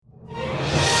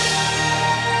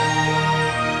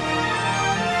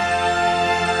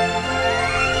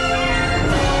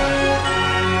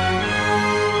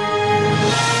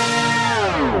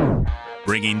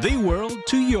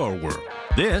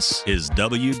This is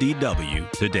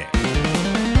WDW Today.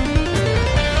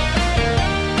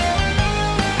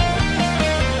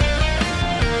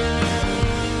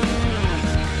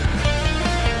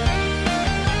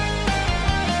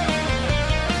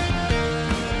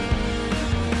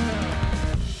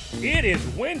 It is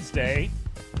Wednesday,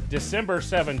 December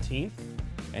 17th,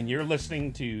 and you're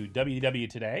listening to WDW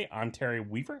Today. I'm Terry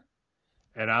Weaver.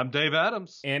 And I'm Dave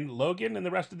Adams. And Logan and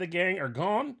the rest of the gang are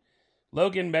gone.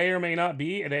 Logan may or may not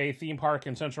be at a theme park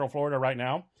in Central Florida right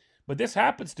now, but this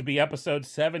happens to be episode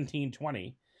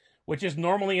 1720, which is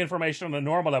normally information on a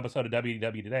normal episode of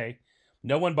WDW Today.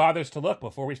 No one bothers to look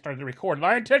before we started to record. And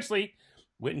I intentionally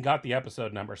went and got the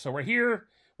episode number. So we're here.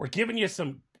 We're giving you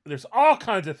there's all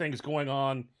kinds of things going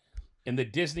on in the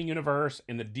Disney universe,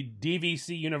 in the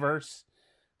DVC universe.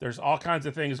 There's all kinds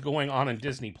of things going on in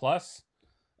Disney Plus.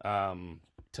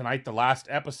 Tonight, the last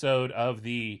episode of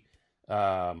the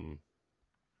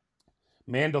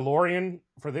Mandalorian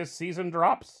for this season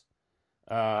drops.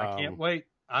 I can't wait.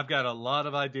 I've got a lot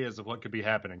of ideas of what could be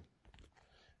happening.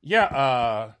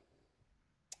 Yeah,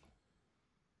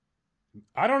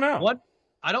 I don't know.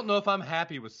 I don't know if I'm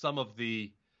happy with some of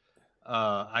the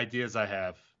ideas I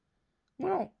have.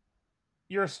 Well,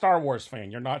 you're a Star Wars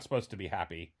fan. You're not supposed to be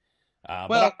happy.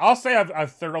 But I'll say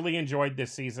I've thoroughly enjoyed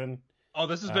this season. Oh,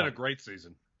 this has been a great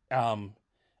season.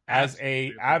 As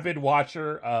a avid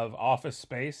watcher of Office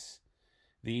Space,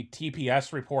 the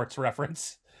TPS reports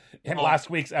reference in last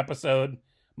week's episode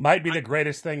might be the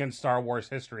greatest thing in Star Wars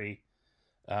history,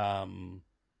 if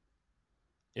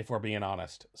we're being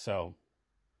honest. So,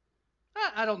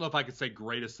 I don't know if I could say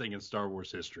greatest thing in Star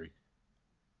Wars history.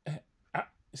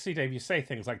 See, Dave, you say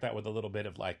things like that with a little bit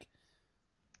of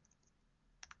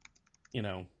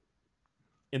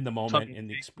in the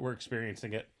moment, we're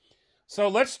experiencing it. So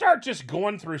let's start just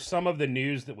going through some of the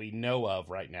news that we know of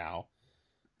right now.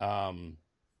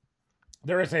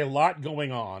 There is a lot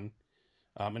going on.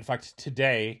 In fact,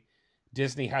 today,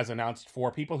 Disney has announced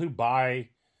for people who buy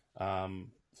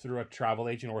through a travel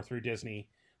agent or through Disney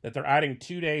that they're adding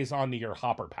 2 days onto your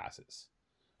Hopper passes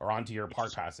or onto your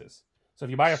park passes. So if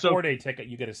you buy a 4-day ticket,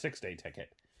 you get a 6-day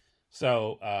ticket.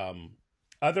 So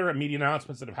other immediate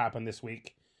announcements that have happened this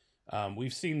week.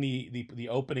 We've seen the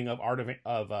opening of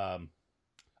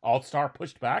All-Star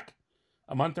pushed back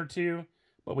a month or two,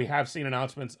 but we have seen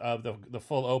announcements of the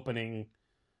full opening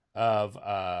of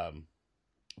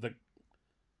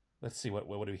let's see, what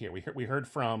do we hear? We heard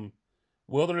from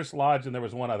Wilderness Lodge, and there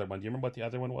was one other one. Do you remember what the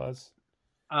other one was?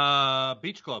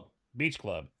 Beach Club. Beach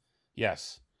Club,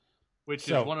 yes. Which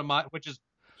is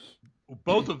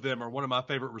both of them are one of my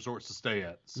favorite resorts to stay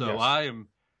at. So yes.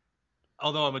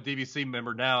 Although I'm a DVC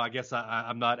member now, I guess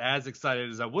I'm not as excited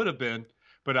as I would have been,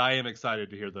 but I am excited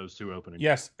to hear those two openings.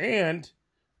 Yes, and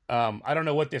I don't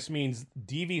know what this means.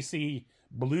 DVC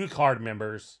Blue Card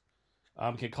members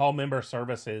can call member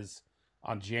services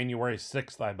on January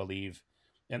 6th, I believe,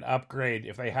 and upgrade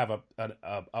if they have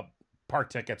a park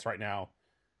tickets right now,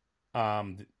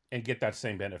 and get that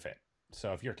same benefit.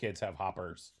 So if your kids have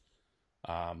hoppers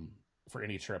for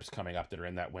any trips coming up that are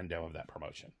in that window of that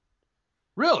promotion.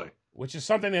 Really? Which is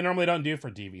something they normally don't do for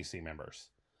DVC members.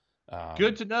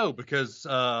 Good to know, because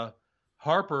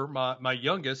Harper, my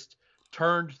youngest,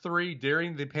 turned 3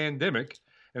 during the pandemic,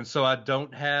 and so I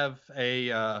don't have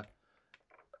an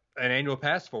annual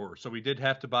pass for her. So we did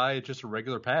have to buy just a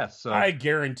regular pass. So I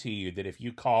guarantee you that if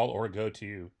you call or go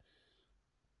to,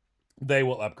 they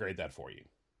will upgrade that for you.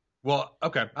 Well,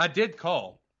 okay. I did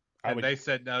call, and they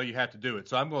said, no, you have to do it.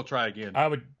 So I'm going to try again.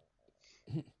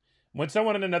 When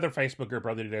someone in another Facebook group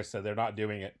earlier today said they're not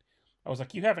doing it, I was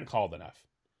like, you haven't called enough.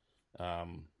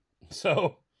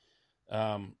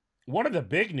 One of the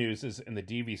big news is in the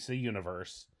DVC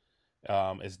universe,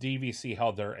 is DVC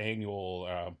held their annual,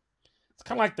 it's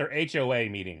kind of like their HOA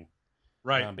meeting.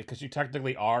 Right. Because you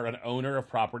technically are an owner of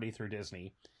property through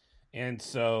Disney. And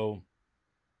so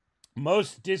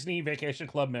most Disney Vacation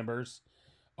Club members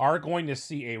are going to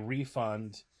see a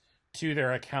refund to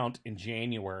their account in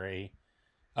January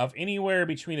of anywhere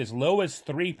between as low as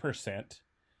 3%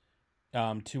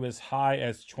 to as high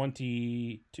as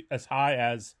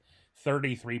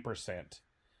 33%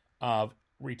 of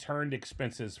returned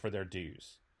expenses for their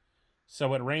dues.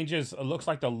 So it ranges. It looks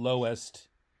like the lowest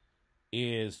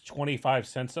is 25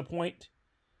 cents a point,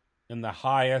 and the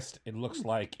highest it looks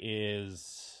like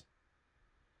is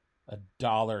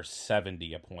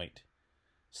 $1.70 a point.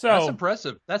 So that's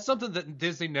impressive. That's something that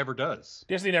Disney never does.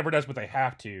 Disney never does, but they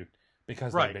have to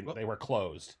because they were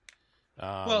closed.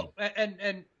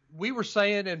 And we were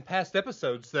saying in past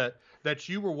episodes that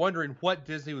you were wondering what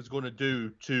Disney was going to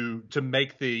do to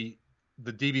make the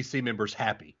DVC members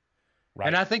happy. Right.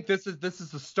 And I think this is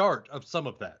the start of some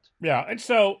of that. Yeah, and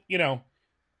so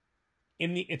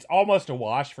it's almost a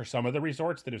wash for some of the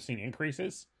resorts that have seen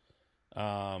increases.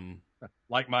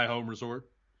 Like my home resort.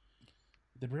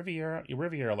 The Riviera,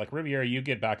 you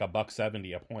get back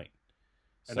 $1.70 a point.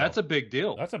 And that's a big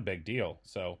deal. That's a big deal.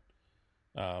 So,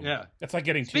 yeah, it's like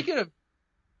getting Speaking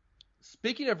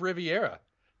of Riviera,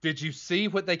 did you see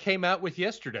what they came out with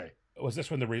yesterday? Was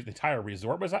this when the entire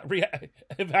resort was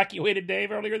evacuated,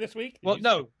 Dave, earlier this week? Well,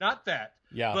 no, not that.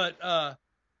 Yeah. But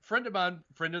friend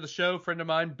of the show, friend of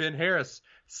mine, Ben Harris,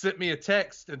 sent me a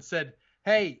text and said,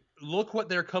 "Hey, look what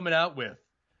they're coming out with.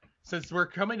 Since we're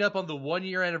coming up on the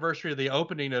 1-year anniversary of the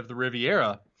opening of the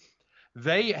Riviera,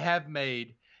 they have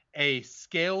made a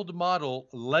scaled model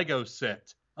Lego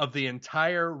set of the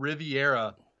entire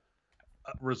Riviera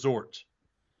resort."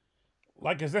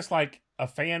 Like, is this like a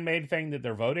fan-made thing that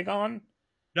they're voting on?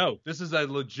 No, this is a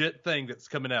legit thing that's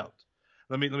coming out.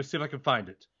 Let me see if I can find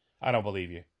it. I don't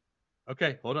believe you.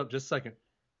 Okay, hold up just a second.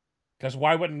 Because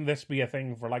why wouldn't this be a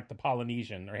thing for like the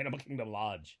Polynesian or Animal Kingdom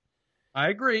Lodge? I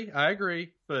agree,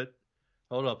 but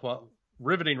hold up. Well,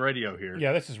 riveting radio here.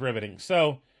 Yeah, this is riveting.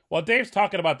 So while Dave's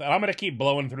talking about that, I'm going to keep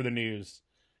blowing through the news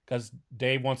because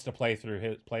Dave wants to talk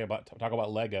about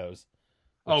Legos.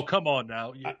 Oh, come on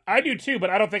now. I do too, but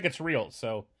I don't think it's real.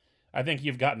 So I think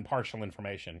you've gotten partial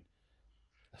information.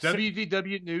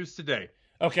 WDW News today.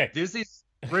 Okay. Disney's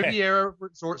Riviera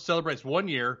Resort celebrates 1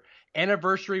 year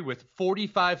anniversary with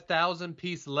 45,000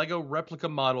 piece Lego replica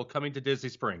model coming to Disney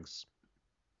Springs.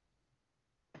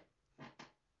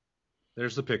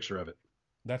 There's the picture of it.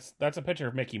 That's a picture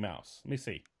of Mickey Mouse. Let me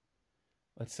see.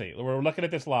 Let's see. We're looking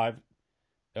at this live.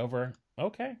 Over.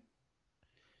 Okay.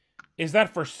 Is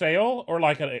that for sale or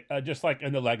like just like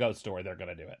in the Lego store they're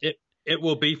going to do it? It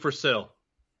will be for sale.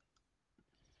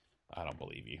 I don't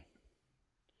believe you.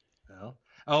 Well,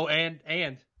 oh,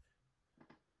 and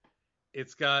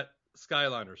it's got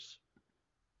Skyliners.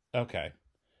 Okay.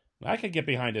 I could get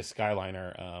behind a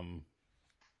Skyliner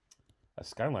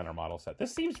model set.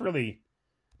 This seems really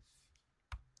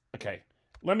okay.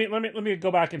 Let me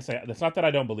go back and say it. It's not that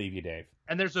I don't believe you, Dave.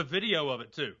 And there's a video of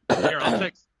it too. Here, I'll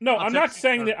text. No, I'm not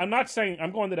saying that. I'm not saying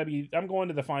I'm going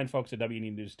to the fine folks at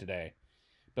WD News today.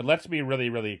 But let's be really,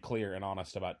 really clear and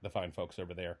honest about the fine folks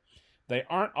over there. They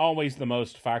aren't always the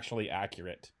most factually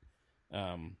accurate.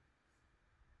 Yeah.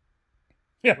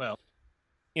 Well,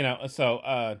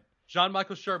 so John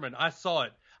Michael Sherman, I saw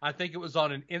it. I think it was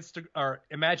on an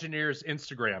Imagineer's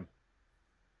Instagram.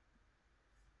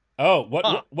 Oh,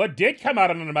 what did come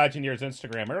out on an Imagineer's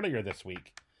Instagram earlier this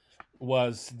week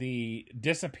was the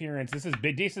disappearance. This is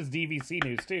DVC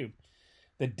news too.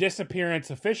 The disappearance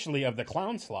officially of the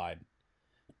clown slide.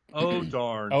 Oh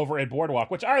darn! Over at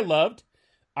Boardwalk, which I loved.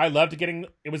 I loved getting.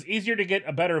 It was easier to get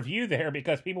a better view there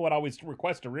because people would always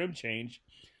request a room change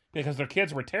because their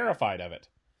kids were terrified of it.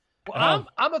 Well,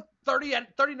 I'm a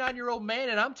 39-year-old man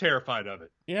and I'm terrified of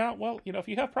it. Yeah, well, if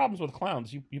you have problems with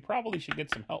clowns, you probably should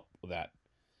get some help with that.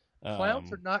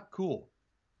 Clowns are not cool.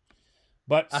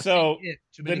 But the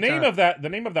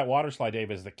name of that water slide,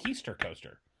 Dave, is the Keister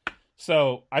Coaster.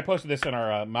 So I posted this in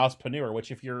our Mousepreneur,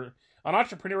 which if you're an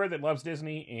entrepreneur that loves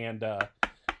Disney, and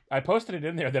I posted it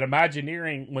in there that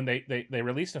Imagineering, when they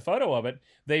released a photo of it,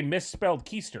 they misspelled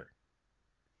Keister.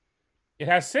 It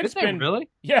has since been really?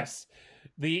 Yes.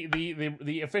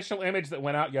 The official image that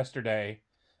went out yesterday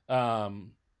was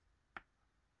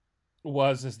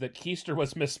that Keister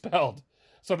was misspelled.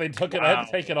 So they took it. I had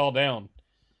to take it all down.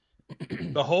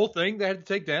 The whole thing they had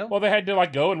to take down? Well, they had to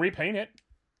go and repaint it.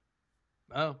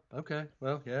 Oh, okay.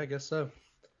 Well, yeah, I guess so.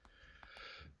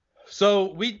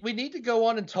 So we need to go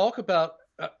on and talk about.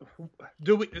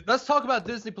 Let's talk about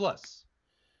Disney Plus.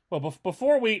 Well,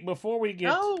 before we get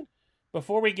all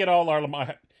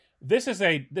our. This is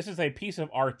a piece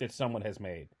of art that someone has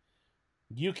made.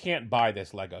 You can't buy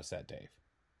this Lego set, Dave.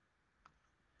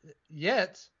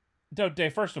 Yet. No,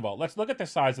 Dave, first of all, let's look at the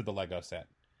size of the Lego set.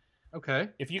 Okay.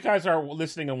 If you guys are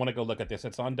listening and want to go look at this,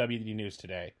 it's on WD News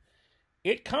today.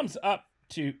 It comes up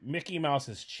to Mickey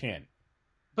Mouse's chin.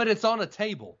 But it's on a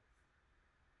table.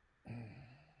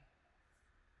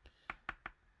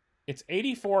 It's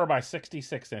 84 by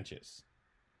 66 inches.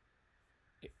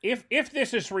 If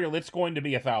this is real, it's going to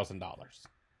be $1,000.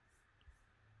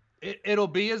 It'll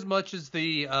be as much as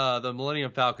the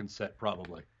Millennium Falcon set,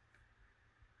 probably.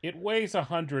 It weighs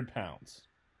 100 pounds.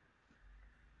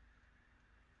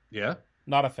 Yeah.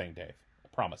 Not a thing, Dave. I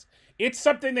promise. It's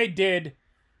something they did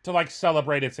to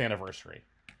celebrate its anniversary.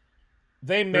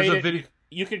 They made it.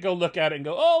 You could go look at it and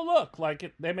go, "Oh, look!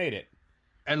 They made it."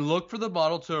 And look for the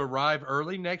model to arrive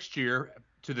early next year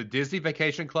to the Disney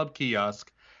Vacation Club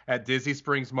kiosk at Disney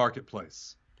Springs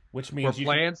Marketplace. which where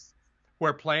means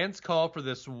plans call for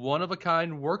this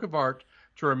one-of-a-kind work of art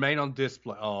to remain on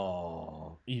display.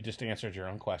 Oh, you just answered your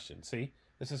own question. See,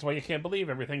 this is why you can't believe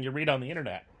everything you read on the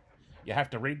internet. You have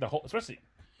to read the whole, especially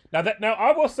now. Now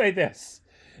I will say this: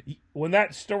 when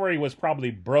that story was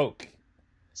probably broke,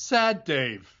 sad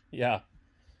Dave. yeah,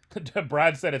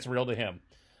 Brad said it's real to him.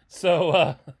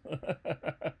 So,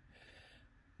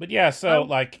 but yeah, so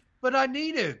like, but I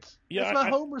need it. Yeah, it's my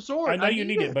home resort. I know you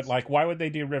need it, but like, why would they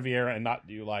do Riviera and not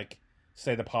do like,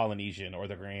 say, the Polynesian or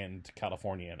the Grand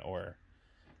Californian or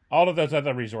all of those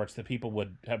other resorts that people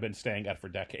would have been staying at for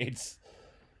decades?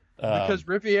 Because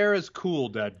Riviera is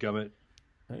cool, dadgummit.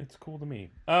 It's cool to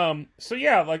me. So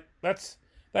yeah, like that's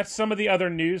some of the other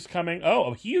news coming.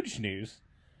 Oh, huge news.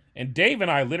 And Dave and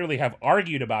I literally have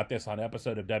argued about this on an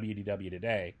episode of WDW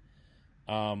Today.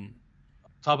 Top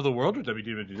of the world or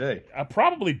WDW Today?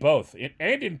 Probably both,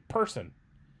 and in person.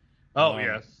 Oh,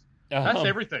 yes. That's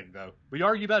everything, though. We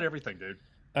argue about everything, dude.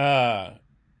 Now,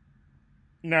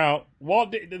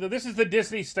 this is the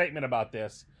Disney statement about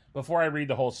this before I read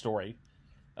the whole story.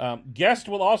 Guests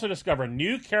will also discover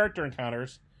new character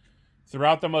encounters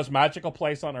throughout the most magical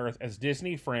place on Earth as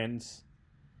Disney friends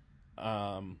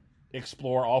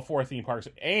explore all 4 theme parks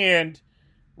and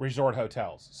resort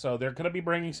hotels. So they're going to be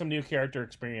bringing some new character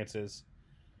experiences.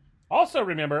 Also,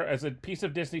 remember, as a piece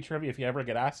of Disney trivia, if you ever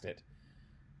get asked it,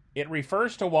 it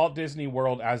refers to Walt Disney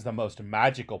World as the most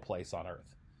magical place on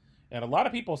Earth. And a lot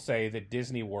of people say that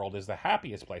Disney World is the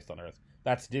happiest place on Earth.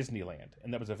 That's Disneyland.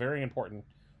 And that was a very important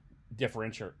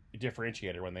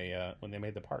differentiator when they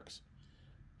made the parks.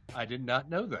 I did not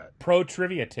know that. Pro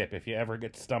trivia tip if you ever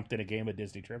get stumped in a game of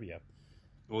Disney trivia.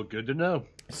 Well, good to know.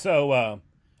 So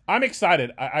I'm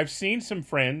excited. I've seen some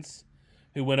friends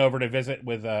who went over to visit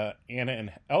with Anna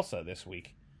and Elsa this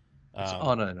week. It's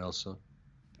Anna and Elsa.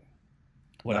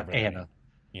 Whatever. Not Anna.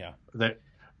 Yeah.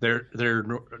 They're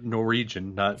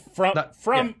Norwegian,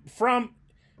 from.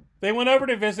 They went over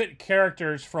to visit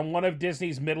characters from one of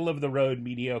Disney's middle-of-the-road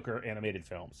mediocre animated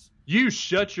films. You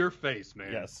shut your face,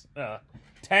 man. Yes.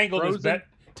 Tangled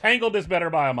is better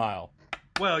by a mile.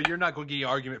 Well, you're not going to get an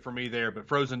argument for me there, but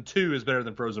Frozen 2 is better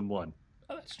than Frozen 1.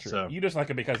 Oh, that's true. So. You just like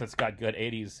it because it's got good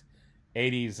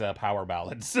 80s power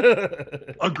ballads.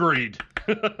 Agreed.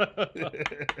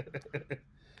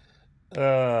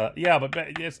 Yeah, but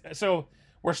so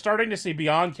we're starting to see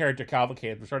beyond character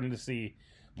cavalcades. We're starting to see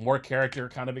more character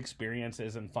kind of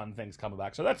experiences and fun things coming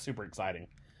back. So that's super exciting.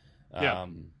 Yeah.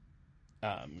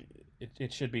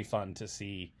 It should be fun to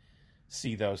see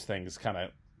those things kind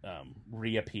of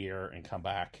reappear and come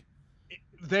back.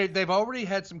 They've already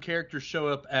had some characters show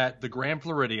up at the Grand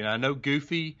Floridian. I know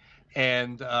Goofy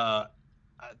and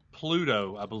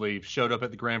Pluto, I believe, showed up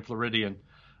at the Grand Floridian,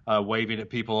 waving at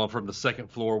people from the second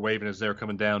floor, waving as they're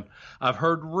coming down. I've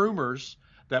heard rumors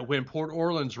that when Port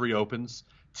Orleans reopens,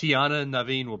 Tiana and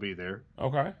Naveen will be there.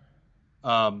 Okay.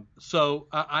 So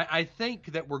I think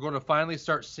that we're going to finally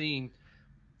start seeing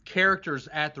characters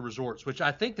at the resorts, which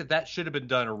I think that should have been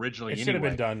done originally. It should have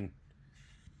been done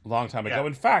a long time ago. Yeah.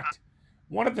 In fact,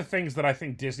 one of the things that I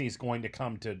think Disney's going to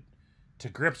come to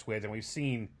grips with, and we've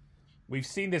seen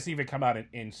this even come out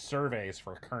in surveys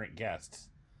for current guests.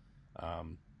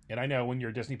 And I know when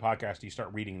you're a Disney podcast, you start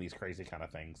reading these crazy kind of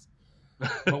things.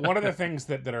 But one of the things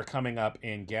that are coming up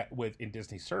in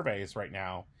Disney surveys right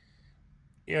now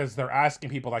is they're asking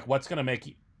people like, what's going to make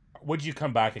you, would you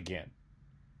come back again?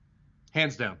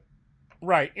 Hands down.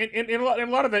 Right. And a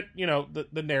lot of it, you know,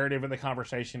 the narrative and the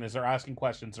conversation is they're asking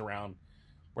questions around,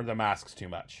 were the masks too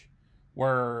much?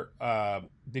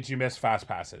 Did you miss fast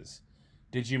passes?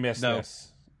 Did you miss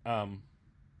this? And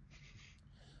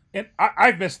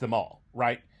I've missed them all,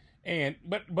 right? And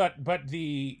but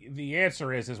the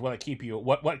answer is what keeps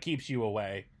you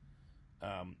away.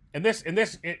 And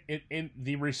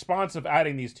the response of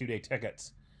adding these 2-day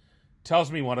tickets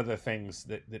tells me one of the things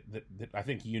that I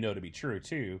think you know to be true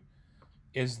too,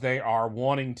 is they are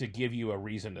wanting to give you a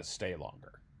reason to stay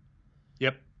longer.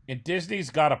 Yep. And Disney's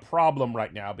got a problem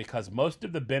right now because most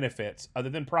of the benefits, other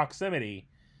than proximity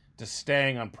to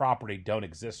staying on property, don't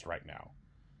exist right now.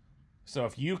 So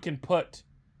if you can put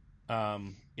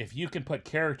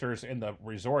characters in the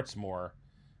resorts more,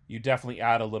 you definitely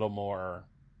add a little more,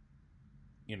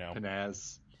 you know.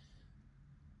 Pinaz.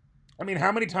 I mean,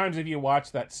 how many times have you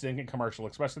watched that stinking commercial,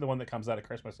 especially the one that comes out at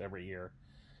Christmas every year,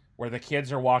 where the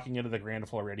kids are walking into the Grand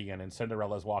Floridian and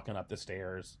Cinderella's walking up the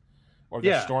stairs, or the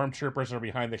stormtroopers are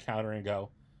behind the counter and go,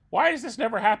 "Why has this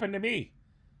never happened to me?"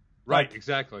 Right, like,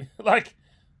 exactly. Like,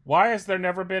 why has there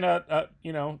never been a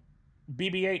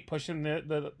BB-8 pushing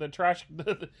the trash?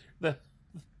 The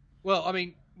Well, I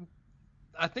mean,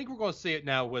 I think we're going to see it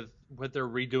now with what they're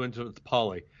redoing to the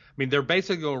Poly. I mean, they're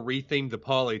basically going to retheme the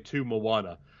Poly to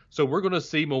Moana. So we're going to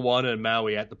see Moana and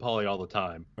Maui at the Poly all the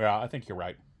time. Yeah, I think you're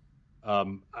right.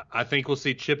 I think we'll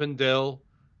see Chip and Dale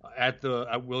at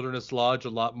Wilderness Lodge a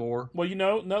lot more. Well,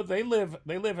 no, they live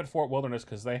at Fort Wilderness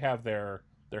because they have their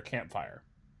campfire.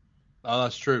 Oh,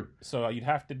 that's true. So you'd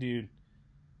have to do.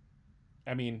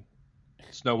 I mean,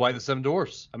 Snow White and the Seven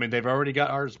Dwarfs. I mean, they've already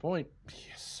got Artist Point.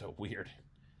 so weird.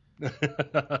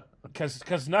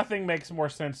 Because nothing makes more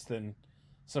sense than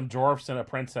some dwarfs and a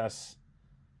princess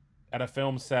at a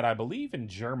film set, I believe, in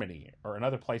Germany or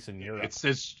another place in Europe.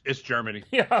 It's Germany.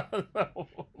 Yeah.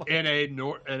 in a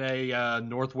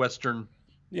northwestern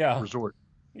resort.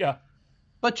 Yeah.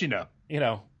 But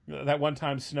that one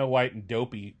time Snow White and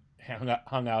Dopey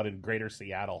hung out in Greater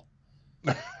Seattle.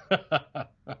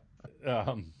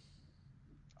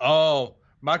 Oh,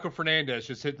 Michael Fernandez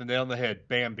just hit the nail on the head.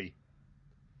 Bambi.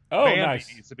 Oh, Bambi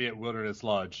nice. needs to be at Wilderness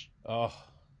Lodge. Oh,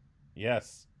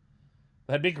 yes.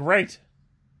 That'd be great.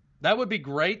 That would be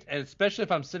great, and especially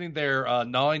if I'm sitting there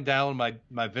gnawing down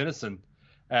my venison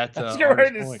at That's what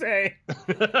Artist to Point. say.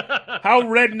 How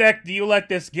redneck do you let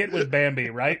this get with Bambi,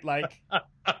 right? Like,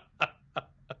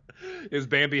 is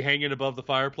Bambi hanging above the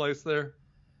fireplace there?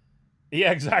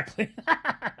 yeah, exactly.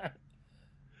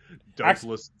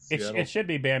 Doseless. It should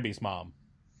be Bambi's mom.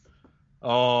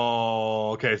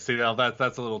 Oh, okay. See, now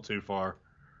that's a little too far.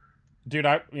 Dude,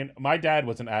 my dad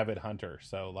was an avid hunter,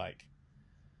 so like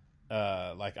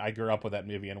I grew up with that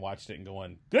movie and watched it and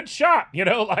going, good shot,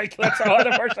 like that's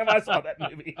the first time I saw that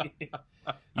movie.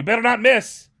 You better not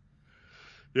miss.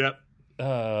 Yep.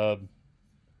 I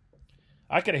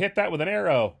could have hit that with an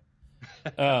arrow.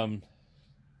 Can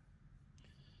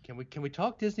we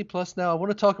talk Disney Plus now? I want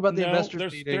to talk about the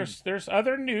investors meeting. There's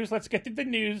other news. Let's get to the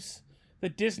news. The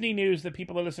Disney news that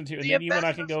people listen to, and then you and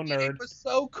I can go nerd. It was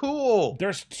so cool.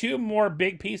 There's 2 more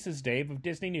big pieces, Dave, of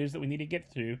Disney news that we need to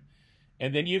get through,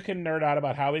 and then you can nerd out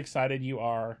about how excited you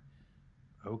are,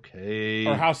 okay,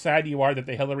 or how sad you are that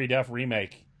the Hilary Duff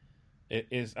remake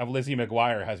of Lizzie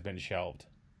McGuire has been shelved.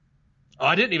 Oh,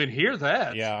 I didn't even hear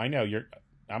that. Yeah, I know.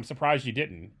 I'm surprised you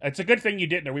didn't. It's a good thing you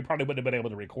didn't, or we probably wouldn't have been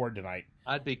able to record tonight.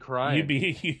 I'd be crying.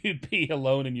 You'd be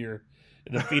alone in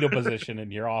the fetal position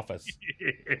in your office.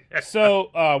 Yeah.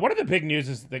 So one of the big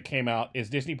news that came out is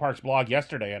Disney Parks blog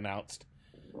yesterday announced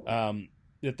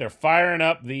that they're firing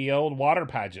up the old water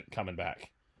pageant coming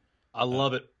back. I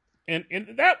love it. And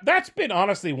that's been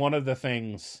honestly one of the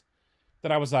things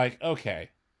that I was like,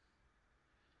 okay,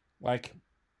 like,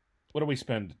 what do we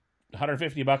spend?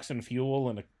 $150 in fuel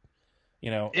and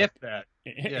if that,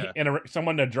 yeah, and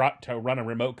someone to run a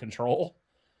remote control.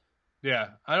 Yeah,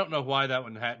 I don't know why that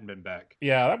one hadn't been back.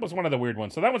 Yeah, that was one of the weird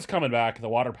ones. So that one's coming back, the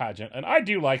water pageant, and I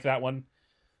do like that one.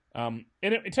 And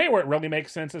tell you where it really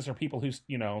makes sense is for people who's,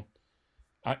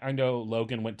 I know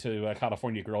Logan went to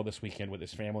California Girl this weekend with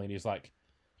his family, and he's like,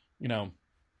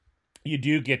 you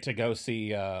do get to go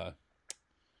see,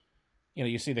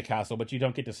 you see the castle, but you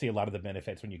don't get to see a lot of the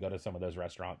benefits when you go to some of those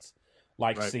restaurants,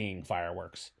 like seeing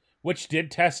fireworks, which did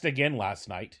test again last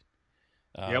night.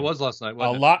 Yeah, it was last night.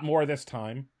 A lot more this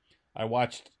time. I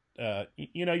watched,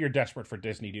 you're desperate for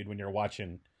Disney, dude, when you're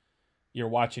watching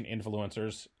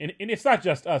influencers. And it's not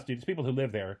just us, dude. It's people who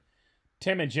live there.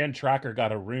 Tim and Jen Tracker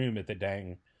got a room at the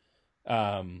dang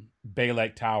Bay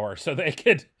Lake Tower so they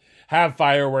could have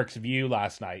fireworks view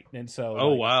last night. And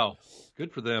so, wow.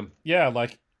 Good for them. Yeah,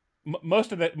 like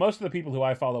most of the people who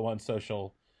I follow on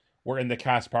social were in the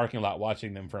cast parking lot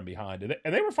watching them from behind.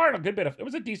 And they were firing a good bit it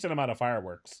was a decent amount of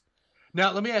fireworks.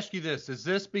 Now, let me ask you this. Is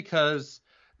this because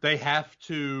they have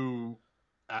to,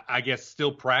 I guess,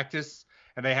 still practice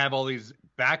and they have all these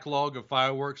backlog of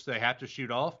fireworks they have to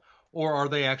shoot off, or are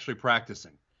they actually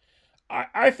practicing?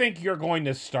 I think you're going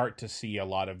to start to see a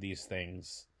lot of these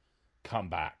things come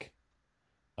back.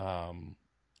 And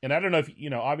I don't know if,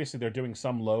 obviously they're doing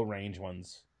some low range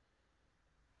ones.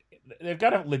 They've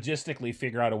got to logistically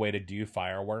figure out a way to do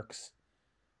fireworks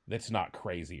that's not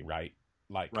crazy, right?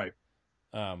 Right.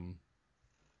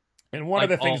 And one of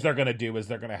the things they're going to do is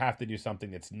they're going to have to do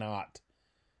something that's not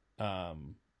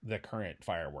the current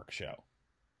fireworks show.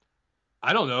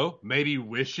 I don't know. Maybe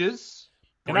Wishes?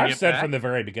 And I've said from the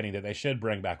very beginning that they should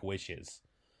bring back Wishes.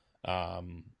 That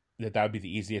would be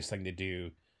the easiest thing to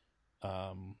do.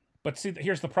 But see,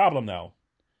 here's the problem, though.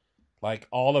 Like,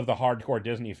 all of the hardcore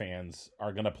Disney fans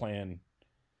are going to plan...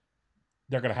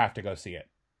 They're going to have to go see it,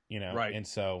 Right. And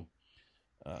so...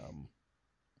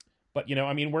 but,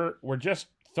 we're just...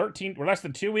 we're less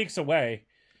than 2 weeks away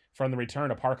from the return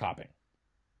of park hopping.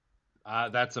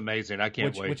 That's amazing. I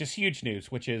can't wait. Which is huge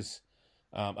news, which is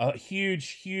a huge,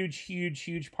 huge, huge,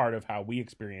 huge part of how we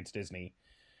experience Disney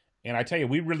And I tell you,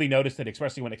 we really noticed it,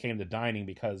 especially when it came to dining,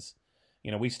 because,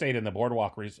 we stayed in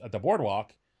the at the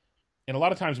boardwalk, and a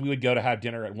lot of times we would go to have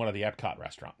dinner at one of the Epcot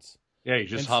restaurants. Yeah, you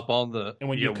just hop on and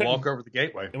when you walk over the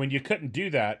gateway. And when you couldn't do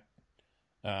that,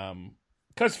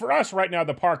 because for us right now,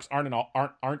 the parks aren't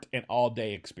an all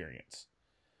day experience.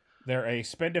 They're a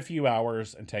spend a few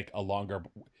hours and take a longer.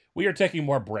 We are taking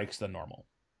more breaks than normal.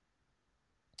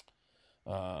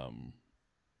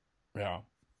 Yeah.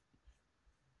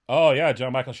 Oh yeah,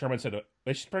 John Michael Sherman said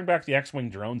they should bring back the X-wing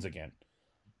drones again.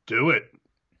 Do it.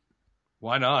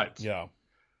 Why not? Yeah.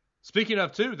 Speaking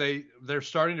of too, they're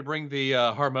starting to bring the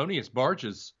Harmonious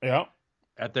barges. Yeah.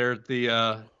 At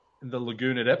the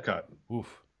lagoon at Epcot.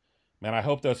 Oof. Man, I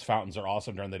hope those fountains are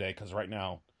awesome during the day, because right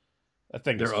now that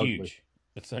thing is huge.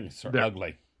 That thing is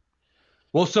ugly.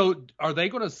 Well, so are they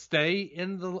going to stay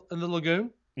in the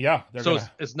lagoon? Yeah.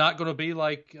 It's not going to be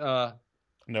like.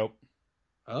 Nope.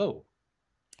 Oh.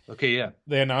 Okay. Yeah.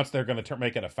 They announced they're going to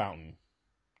make it a fountain.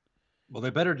 Well, they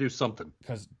better do something.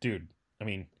 Because, dude, I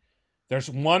mean, there's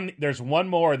one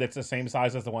more that's the same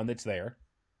size as the one that's there.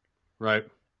 Right.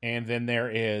 And then there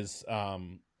is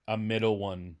a middle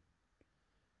one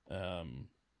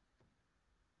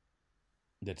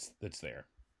that's there.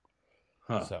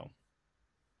 Huh. So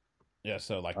yeah,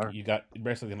 so you got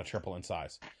basically going to triple in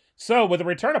size. So with the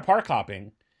return of park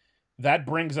hopping, that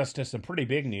brings us to some pretty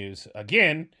big news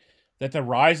again, that the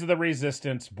Rise of the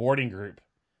Resistance boarding group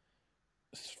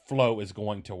flow is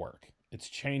going to work. It's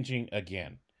changing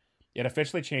again. It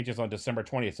officially changes on December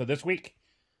 20th. So this week,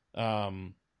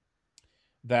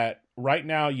 that right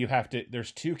now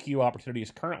there's 2 queue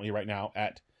opportunities currently right now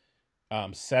at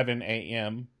 7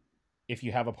 a.m. if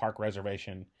you have a park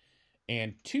reservation,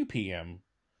 and 2 p.m.,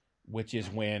 which is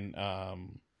when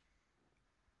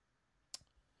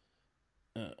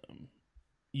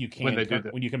you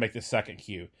can make the second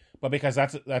queue. But because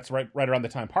that's right around the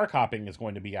time park hopping is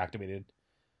going to be activated.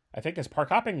 I think it's park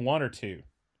hopping 1 or 2.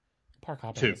 Park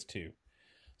hopping is 2.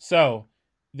 So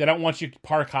they don't want you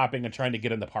park hopping and trying to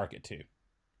get in the park at 2,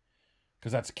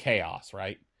 because that's chaos,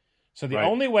 right? So the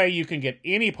only way you can get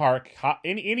any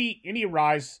any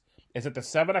Rise is at the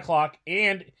 7 o'clock,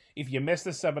 and if you miss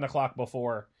the 7 o'clock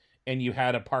before and you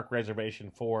had a park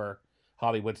reservation for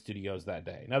Hollywood Studios that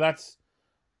day. Now this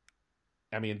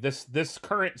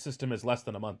current system is less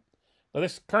than a month. Well,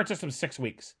 this current system is 6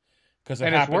 weeks,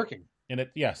 it's working.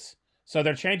 Yes. So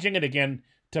they're changing it again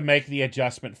to make the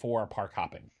adjustment for park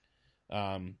hopping.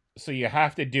 So you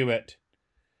have to do it,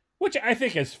 which I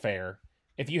think is fair.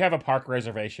 If you have a park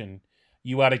reservation,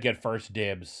 you ought to get first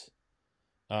dibs.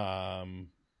 You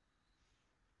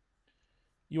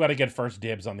ought to get first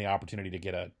dibs on the opportunity to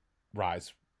get a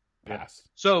Rise pass.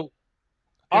 Yeah. So,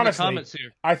 honestly, in the comments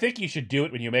here, I think you should do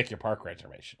it when you make your park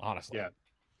reservation. Honestly, yeah.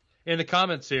 In the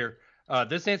comments here,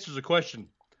 this answers a question.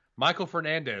 Michael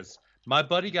Fernandez, my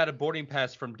buddy got a boarding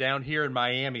pass from down here in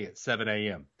Miami at 7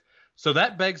 a.m. So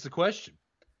that begs the question.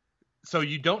 So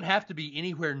you don't have to be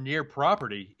anywhere near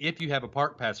property if you have a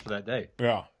park pass for that day.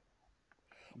 Yeah.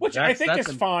 Which I think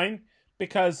is fine,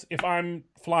 because if I'm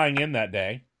flying in that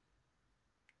day,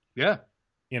 yeah,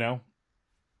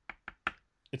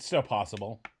 it's still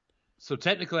possible. So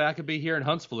technically I could be here in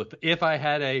Huntsville if I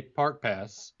had a park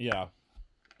pass. Yeah.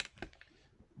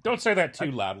 Don't say that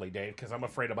too loudly, Dave, because I'm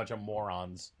afraid a bunch of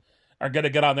morons are going to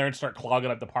get on there and start clogging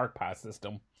up the park pass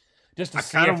system just to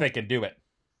see if they can do it.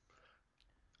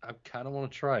 I kind of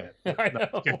want to try it. I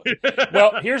know.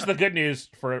 Well, here's the good news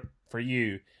for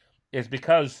you, is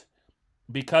because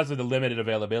of the limited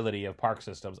availability of park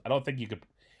systems,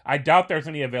 I doubt there's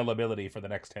any availability for the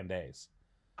next 10 days.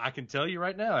 I can tell you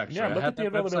right now, actually. Yeah, look at the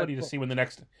availability to see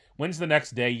when's the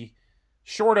next day,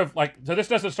 short of so this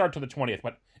doesn't start till the 20th,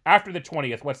 but after the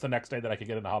 20th, what's the next day that I could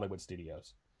get into Hollywood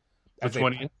Studios? The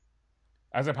 20th.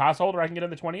 As a pass holder, I can get in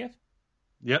the 20th?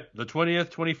 Yep, the 20th,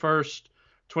 21st,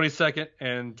 22nd,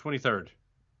 and 23rd.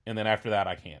 And then after that,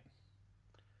 I can't.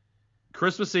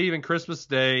 Christmas Eve and Christmas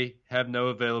Day have no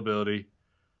availability.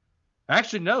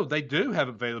 Actually, no, they do have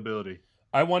availability.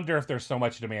 I wonder if there's so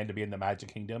much demand to be in the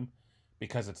Magic Kingdom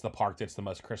because it's the park that's the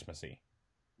most Christmassy.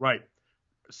 Right.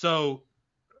 So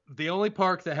the only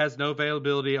park that has no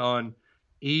availability on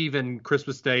Eve and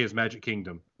Christmas Day is Magic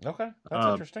Kingdom. Okay, that's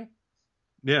interesting.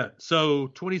 Yeah, so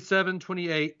 27,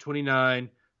 28, 29,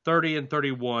 30, and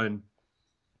 31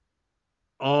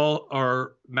 all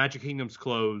are Magic Kingdom's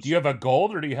closed. Do you have a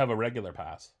gold or do you have a regular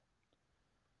pass?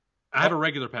 I have a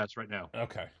regular pass right now.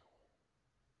 Okay.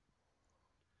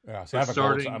 Yeah, so I have a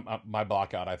gold. So my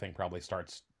blockout, I think, probably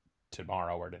starts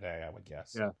tomorrow or today, I would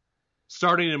guess. Yeah.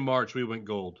 Starting in March, we went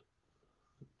gold.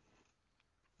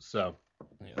 So.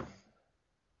 Yeah.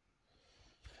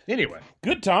 Anyway,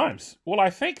 Good times. Well, I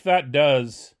think that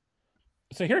does.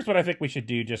 So here's what I think we should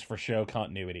do just for show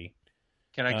continuity.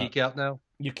 can I geek out now?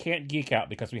 You can't geek out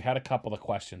because we had a couple of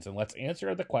questions, and let's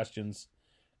answer the questions,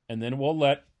 and then we'll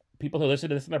let people who listen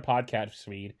to this in their podcast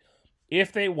feed,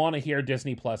 if they want to hear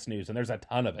Disney Plus news, and there's a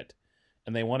ton of it,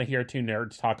 and they want to hear two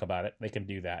nerds talk about it, they can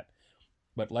do that.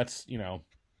 But let's, All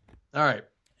right.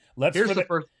 let's Here's the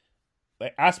first.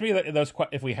 ask me those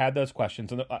if we had those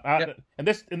questions, and Yep. and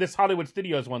this Hollywood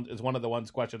Studios one is one of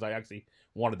the questions I actually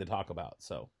wanted to talk about.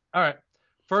 So All right.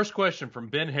 First question from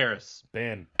Ben Harris.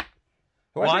 Ben,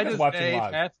 who I think is watching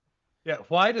live.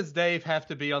 Why does Dave have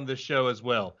to be on this show as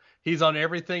well? He's on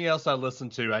everything else I listen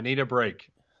to. I need a break.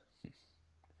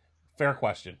 Fair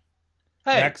question.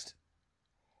 Hey, Next.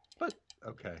 but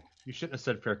okay, you shouldn't have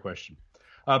said fair question.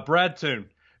 Brad Toon,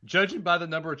 judging by the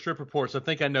number of trip reports, I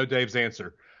think I know Dave's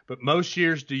answer. But most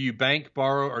years, do you bank,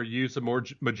 borrow, or use the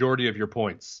majority of your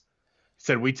points? He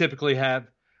said we typically,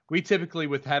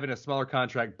 with having a smaller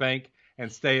contract, bank and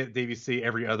stay at DVC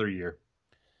every other year.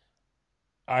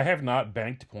 I have not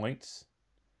banked points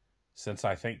since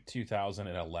I think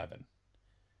 2011,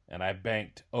 and I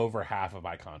banked over half of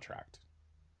my contract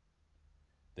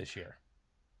this year.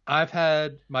 I've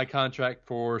had my contract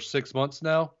for 6 months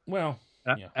now. Well,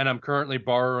 yeah. And I'm currently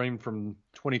borrowing from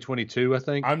 2022, I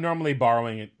think. I'm normally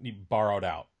borrowing it borrowed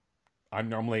out. I'm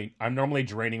normally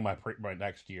draining my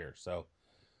next year. So,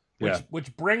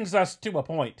 which brings us to a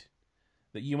point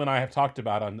that you and I have talked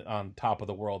about on Top of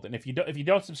the World. And if you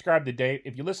don't subscribe to Dave,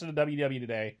 if you listen to WW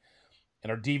Today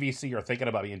and are DVC or thinking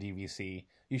about being DVC,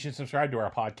 you should subscribe to our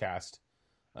podcast.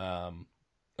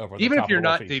 Even if you're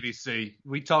not DVC,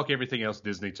 we talk everything else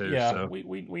Disney too. Yeah, so.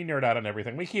 we nerd out on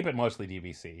everything. We keep it mostly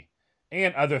DVC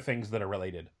and other things that are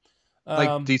related. Like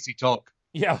DC Talk.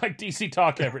 Yeah, like DC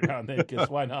Talk every now and then, because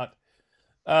why not?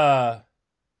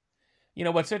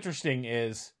 What's interesting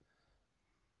is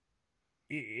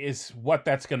what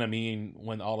that's going to mean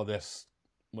when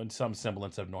some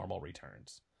semblance of normal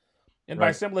returns. And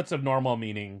by semblance of normal,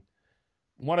 meaning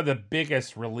one of the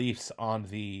biggest reliefs on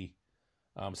the,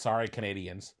 sorry,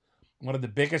 Canadians, one of the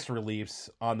biggest reliefs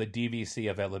on the DVC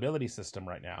availability system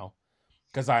right now,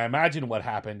 because I imagine what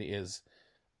happened is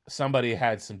somebody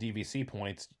had some DVC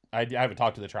points. I haven't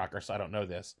talked to the tracker, so I don't know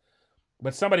this,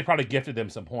 but somebody probably gifted them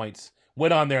some points,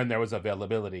 went on there, and there was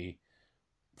availability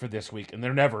for this week, and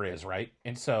there never is, right?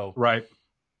 And so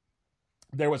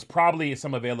there was probably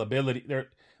some availability.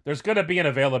 There's going to be an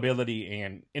availability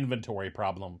and inventory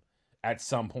problem at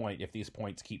some point if these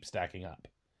points keep stacking up.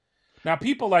 Now,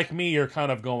 people like me are kind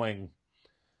of going,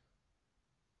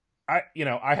 I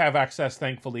have access,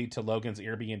 thankfully, to Logan's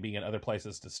Airbnb and other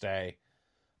places to stay,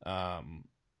 and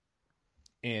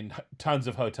tons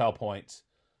of hotel points.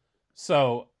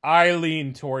 So I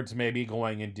lean towards maybe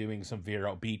going and doing some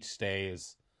Vero Beach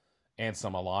stays and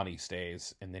some Alani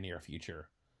stays in the near future.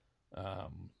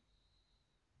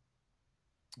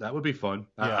 That would be fun.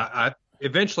 Yeah. I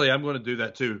eventually I'm going to do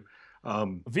that too.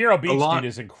 Vero Beach, dude,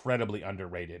 is incredibly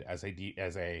underrated as a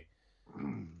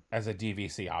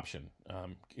DVC option,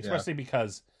 especially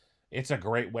because it's a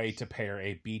great way to pair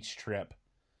a beach trip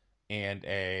and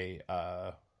a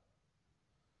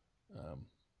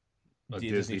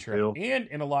Disney trip, and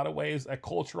in a lot of ways a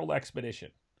cultural expedition.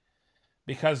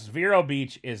 Because Vero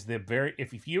Beach is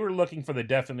if you were looking for the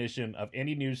definition of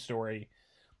any news story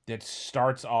that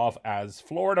starts off as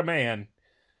Florida man,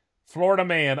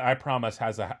 I promise,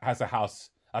 has a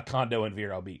house, a condo in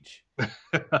Vero Beach.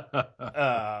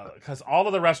 Because all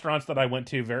of the restaurants that I went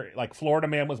to, Florida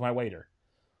man was my waiter,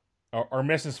 or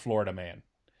Mrs. Florida man,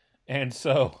 and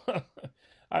so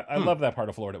I love that part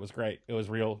of Florida. It was great. It was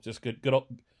real, just good old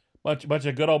bunch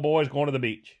of good old boys going to the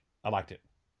beach. I liked it.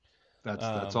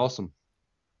 That's awesome.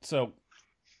 So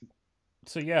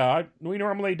yeah, we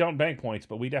normally don't bank points,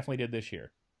 but we definitely did this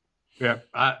year. Yeah,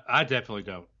 I definitely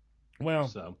don't. Well,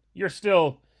 so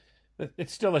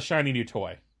it's still a shiny new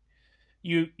toy.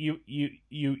 You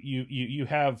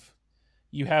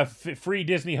have free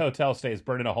Disney hotel stays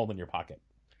burning a hole in your pocket.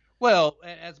 Well,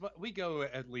 as we go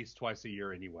at least twice a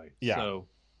year anyway. Yeah. So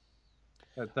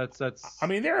that's. I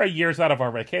mean, there are years out of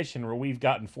our vacation where we've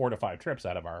gotten 4 to 5 trips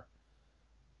out of our,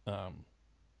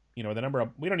 the number of,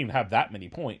 we don't even have that many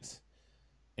points,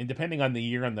 and depending on the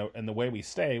year and the way we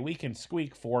stay, we can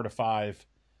squeak 4 to 5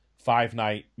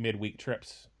 5-night midweek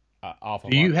trips off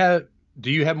of.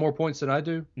 Do you have more points than I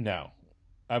do? No,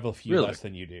 I have a few less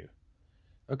than you do.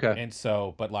 Okay. And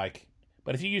so, but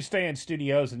if you stay in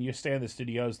studios and you stay in the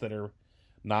studios that are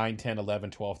 9, 10,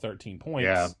 11, 12, 13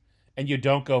 points, and you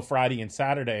don't go Friday and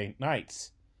Saturday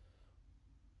nights,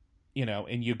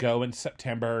 and you go in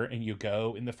September and you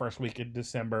go in the first week of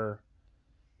December,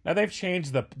 Now they've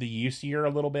changed the use year a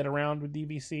little bit around with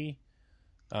DVC,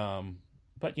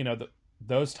 but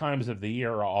those times of the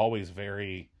year are always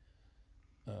very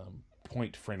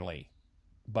point friendly,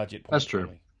 budget point That's true.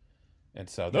 friendly. And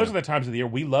so those are the times of the year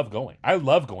we love going. I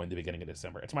love going the beginning of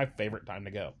December. It's my favorite time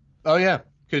to go. Oh yeah,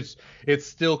 because it's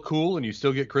still cool and you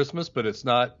still get Christmas, but it's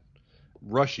not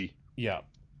rushy. Yeah.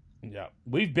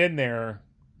 We've been there.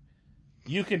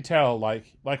 You can tell,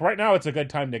 like right now, it's a good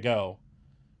time to go.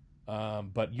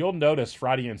 But you'll notice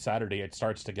Friday and Saturday it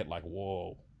starts to get like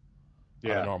whoa. On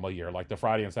a normal year, like the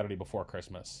Friday and Saturday before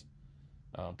Christmas.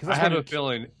 Because I have a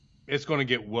feeling it's going to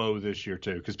get whoa this year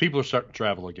too, because people are starting to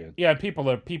travel again. Yeah, people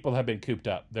have been cooped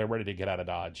up. They're ready to get out of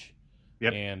Dodge.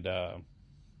 Yep. And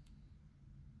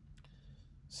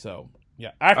so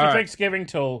yeah, after Thanksgiving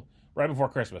till right before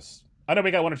Christmas. I know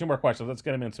we got one or two more questions. Let's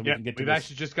get them in so we can get to We've this.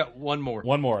 actually just got one more.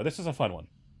 One more. This is a fun one.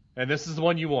 And this is the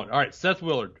one you want. All right, Seth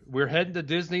Willard. We're heading to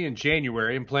Disney in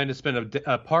January and plan to spend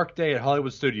a park day at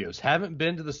Hollywood Studios. Haven't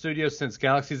been to the studios since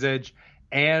Galaxy's Edge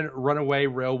and Runaway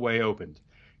Railway opened.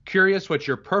 Curious what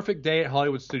your perfect day at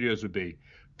Hollywood Studios would be.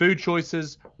 Food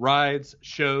choices, rides,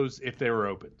 shows, if they were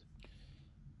opened.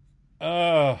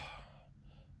 I'm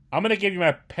going to give you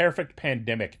my perfect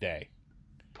pandemic day.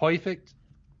 Perfect?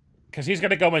 Because he's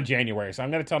going to go in January, so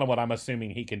I'm going to tell him what I'm assuming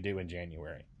he can do in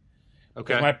January.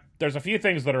 Okay. There's a few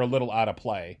things that are a little out of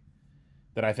play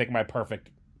that I think my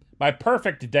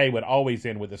perfect day would always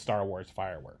end with the Star Wars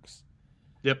fireworks.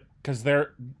 Yep. Because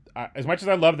they're as much as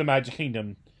I love the Magic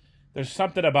Kingdom, there's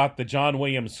something about the John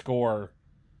Williams score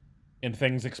and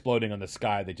things exploding on the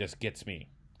sky that just gets me.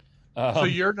 So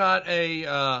you're not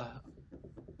a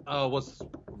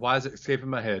why is it escaping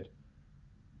my head?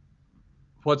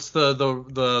 What's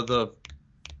the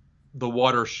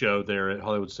water show there at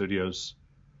Hollywood Studios?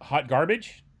 Hot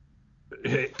Garbage?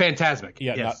 Fantasmic.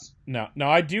 Yeah, yes. No,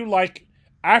 I do like,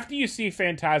 after you see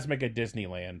Fantasmic at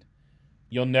Disneyland,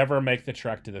 you'll never make the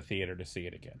trek to the theater to see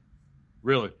it again.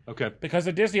 Really? Okay. Because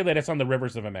at Disneyland, it's on the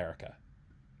Rivers of America.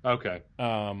 Okay.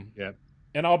 Yeah.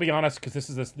 And I'll be honest, because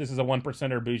this is a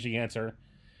 1% bougie answer.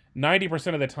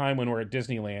 90% of the time when we're at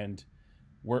Disneyland,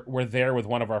 we're there with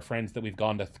one of our friends that we've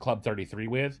gone to Club 33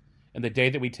 with. And the day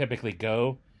that we typically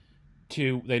go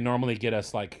to, they normally get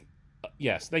us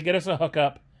they get us a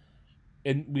hookup.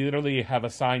 And we literally have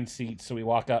assigned seats, so we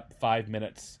walk up 5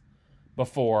 minutes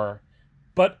before.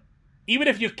 But even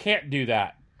if you can't do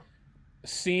that,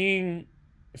 seeing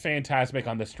Fantasmic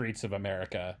on the streets of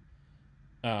America,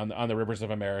 on the Rivers of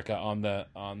America, on the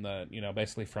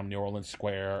basically from New Orleans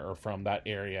Square or from that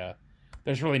area,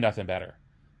 there's really nothing better.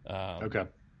 Okay.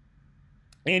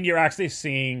 And you're actually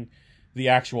seeing the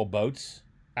actual boats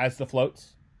as the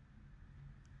floats.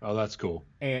 Oh, that's cool.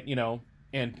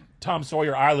 And Tom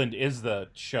Sawyer Island is the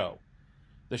show.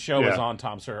 The show is on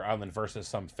Tom Sawyer Island versus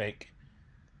some fake,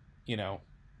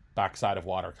 backside of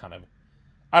water kind of.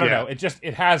 I don't know. It just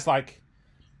has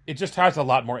a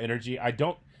lot more energy. I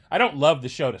don't love the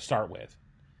show to start with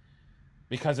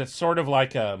because it's sort of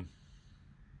like there's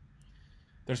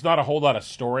not a whole lot of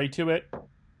story to it.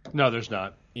 No, there's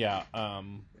not. Yeah.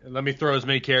 Let me throw as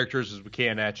many characters as we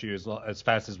can at you as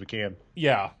fast as we can.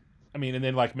 Yeah. I mean, and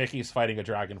then Mickey's fighting a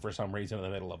dragon for some reason in the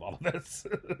middle of all of this.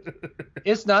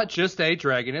 It's not just a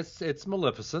dragon; it's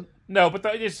Maleficent. No, but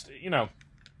just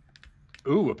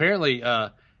Ooh, apparently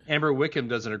Amber Wickham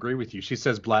doesn't agree with you. She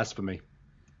says blasphemy.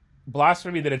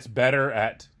 Blasphemy that it's better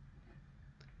at.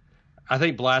 I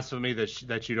think blasphemy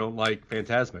that you don't like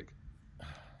Fantasmic.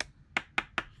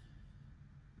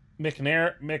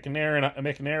 McNair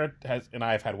and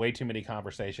I have had way too many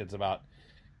conversations about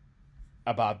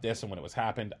this and when it was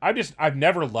happened. I've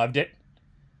never loved it.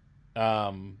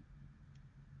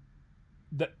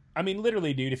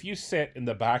 Literally, dude, if you sit in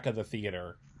the back of the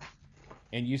theater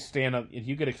and you stand up, if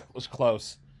you get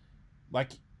close,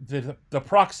 like the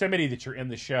proximity that you're in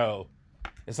the show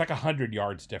is like 100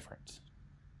 yards difference.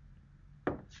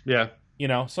 Yeah.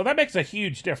 So that makes a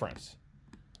huge difference.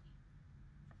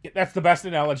 That's the best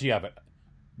analogy of it.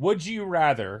 Would you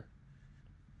rather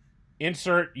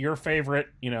insert your favorite,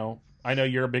 I know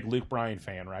you're a big Luke Bryan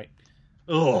fan, right?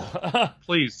 Oh,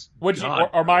 please. Would you,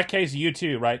 or my case,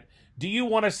 U2, right? Do you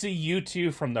want to see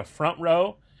U2 from the front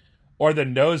row or the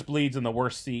nosebleeds in the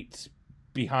worst seats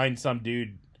behind some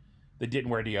dude that didn't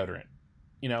wear deodorant?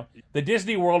 The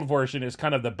Disney World version is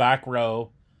kind of the back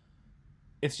row.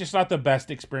 It's just not the best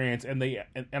experience, and I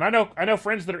know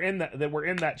friends that are that were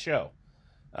in that show.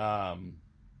 And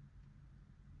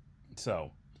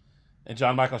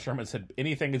John Michael Sherman said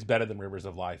anything is better than Rivers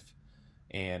of Life,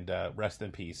 and rest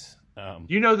in peace.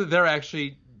 You know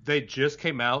that they just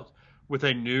came out with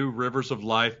a new Rivers of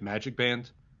Life magic band.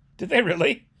 Did they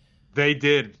really? They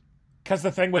did. Because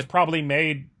the thing was probably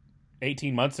made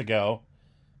 18 months ago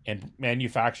and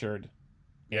manufactured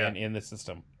and in the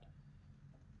system.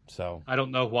 So I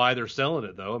don't know why they're selling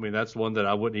it though. I mean, that's one that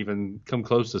I wouldn't even come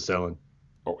close to selling.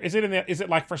 or is it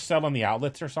like for sale in the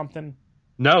outlets or something?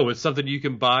 No, it's something you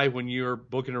can buy when you're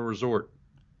booking a resort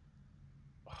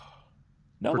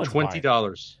No for one's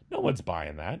 $20. No one's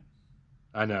buying that.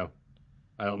 I know.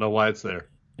 I don't know why it's there.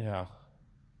 Yeah.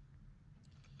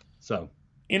 So,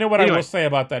 You know what I Anyway. will say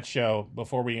about that show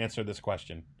before we answer this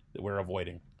question that we're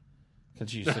avoiding,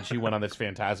 since you went on this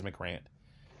Phantasmic rant,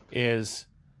 is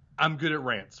I'm good at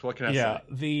rants. What can I say?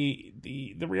 the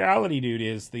reality, dude,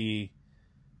 is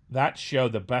that show.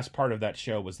 The best part of that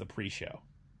show was the pre-show.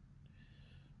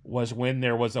 Was when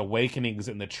there was awakenings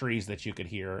in the trees that you could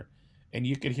hear, and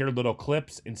you could hear little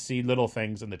clips and see little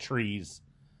things in the trees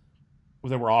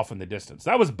that were off in the distance.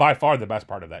 That was by far the best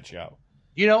part of that show.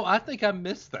 You know, I think I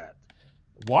missed that.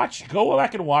 Go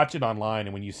back and watch it online,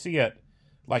 and when you see it,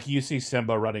 like you see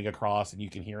Simba running across, and you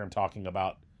can hear him talking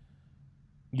about.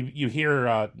 You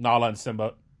hear Nala and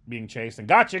Simba being chased, and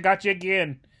gotcha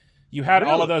again. You had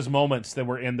all of those moments that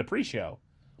were in the pre-show,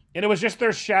 and it was just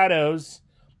their shadows,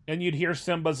 and you'd hear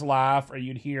Simba's laugh, or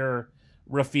you'd hear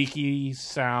Rafiki's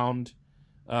sound.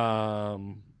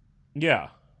 Yeah,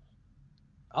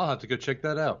 I'll have to go check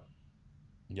that out.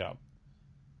 yeah.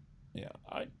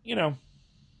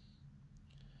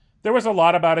 There was a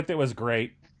lot about it that was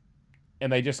great,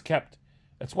 and they just kept.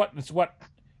 It's what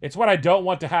I don't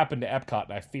want to happen to Epcot,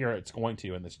 and I fear it's going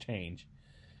to in this change.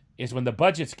 Is when the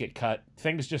budgets get cut,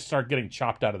 things just start getting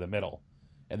chopped out of the middle,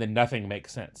 and then nothing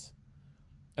makes sense.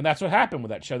 And that's what happened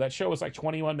with that show. That show was like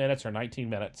 21 minutes or 19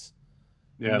 minutes.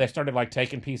 Yeah. And they started like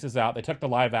taking pieces out. They took the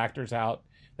live actors out.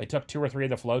 They took 2 or 3 of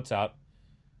the floats out.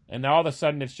 And now all of a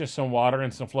sudden it's just some water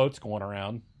and some floats going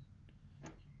around.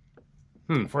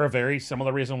 For a very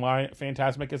similar reason why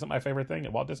Phantasmic isn't my favorite thing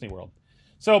at Walt Disney World.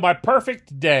 So my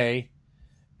perfect day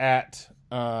at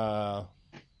Hollywood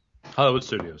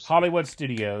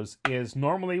Studios is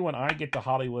normally when I get to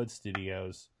Hollywood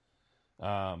Studios,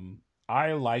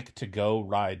 I like to go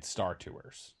ride Star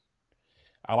Tours.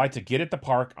 I like to get at the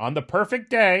park on the perfect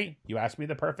day. You asked me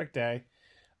the perfect day.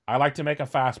 I like to make a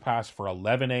fast pass for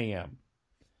 11 a.m.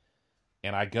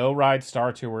 And I go ride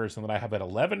Star Tours, and then I have at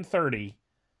 11:30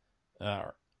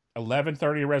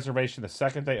 reservation the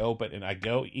second they open, and I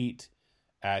go eat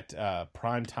at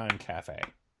Primetime Cafe.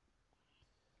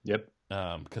 Yep.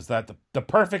 Because the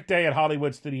perfect day at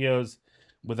Hollywood Studios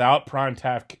without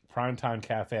Primetime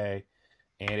Cafe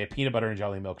and a peanut butter and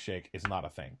jelly milkshake is not a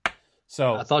thing.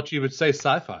 So I thought you would say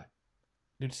sci-fi.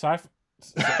 dude, sci-fi.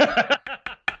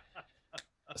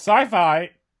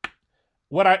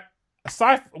 What I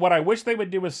wish they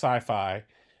would do with sci-fi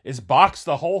is box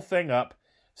the whole thing up,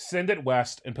 send it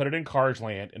west, and put it in Cars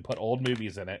Land, and put old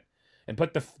movies in it, and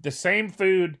put the same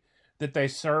food that they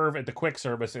serve at the quick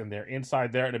service in there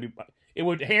inside there, and it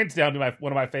would hands down be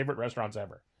one of my favorite restaurants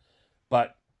ever.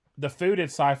 But the food at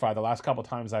Sci-Fi the last couple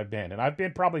times I've been, and I've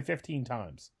been probably 15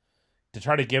 times to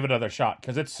try to give it another shot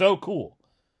because it's so cool.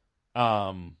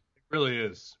 It really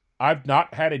is. I've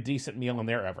not had a decent meal in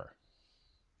there ever.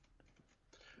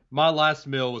 My last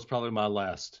meal was probably my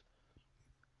last.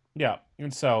 Yeah,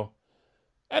 and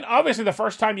obviously the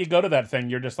first time you go to that thing,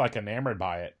 you're just like enamored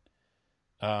by it.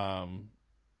 But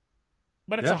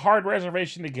it's a hard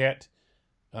reservation to get.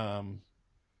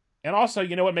 And also,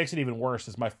 you know what makes it even worse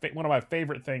is one of my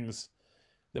favorite things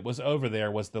that was over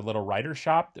there was the little writer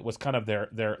shop that was kind of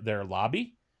their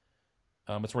lobby.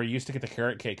 It's where you used to get the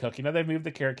carrot cake cookie. Now they've moved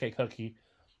the carrot cake cookie,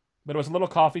 but it was a little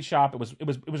coffee shop. It was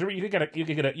you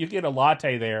could get a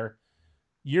latte there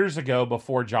years ago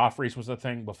before Joffrey's was a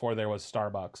thing, before there was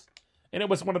Starbucks. And it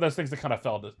was one of those things that kind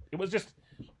of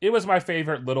it was my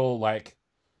favorite little like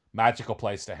magical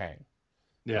place to hang.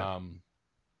 Yeah.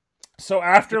 So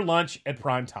after lunch at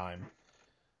prime time,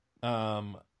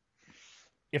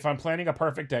 if I'm planning a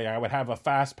perfect day, I would have a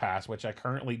fast pass, which I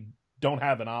currently don't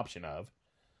have an option of.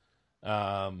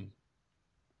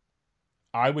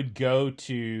 I would go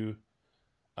to,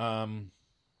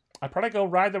 I'd probably go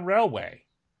ride the railway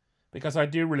because I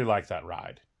do really like that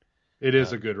ride. It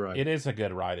is a good ride. It is a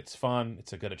good ride. It's fun.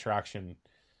 It's a good attraction.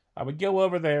 I would go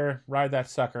over there, ride that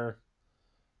sucker.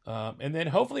 And then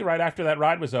hopefully right after that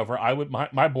ride was over,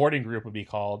 my boarding group would be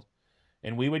called,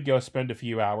 and we would go spend a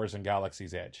few hours in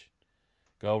Galaxy's Edge.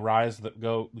 Go rise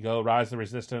the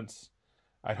Resistance.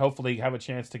 I'd hopefully have a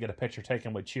chance to get a picture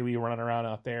taken with Chewie running around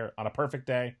out there on a perfect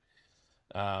day,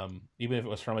 even if it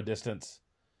was from a distance.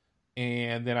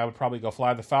 And then I would probably go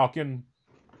fly the Falcon.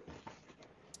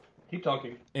 Keep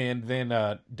talking. And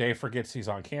then Dave forgets he's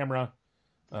on camera.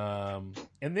 And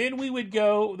then we would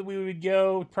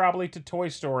go probably to Toy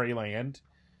Story Land,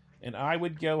 and I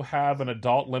would go have an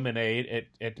adult lemonade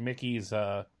at Mickey's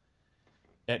Woody's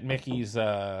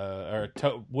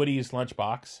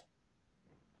Lunchbox.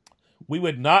 We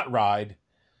would not ride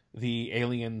the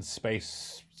alien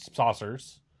space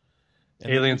saucers.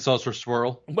 Alien saucer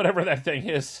swirl. Whatever that thing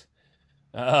is.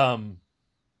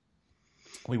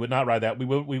 We would not ride that. We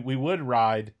would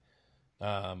ride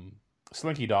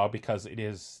Slinky Dog because it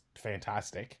is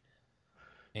fantastic.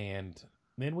 And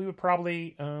then we would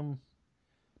probably,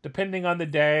 depending on the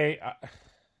day,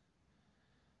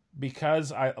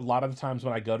 because a lot of the times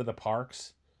when I go to the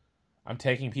parks, I'm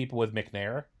taking people with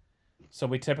McNair. So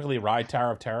we typically ride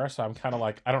Tower of Terror. So I'm kind of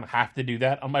like, I don't have to do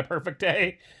that on my perfect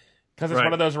day. Because it's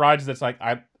one of those rides that's like,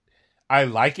 I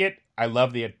like it. I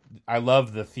love the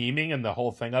theming and the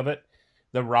whole thing of it.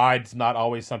 The ride's not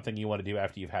always something you want to do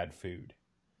after you've had food.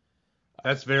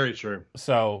 That's very true.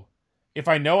 So if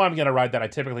I know I'm going to ride that, I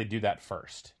typically do that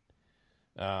first.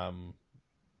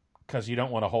 Because you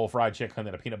don't want a whole fried chicken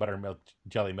and a peanut butter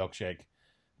jelly milkshake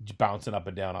bouncing up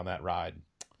and down on that ride.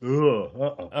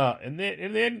 And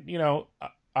then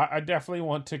I definitely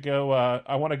want to go.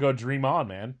 I want to go Dream On,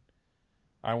 man.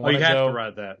 I want you have to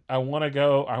ride that. I want to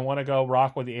go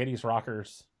rock with the '80s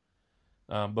rockers.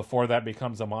 Before that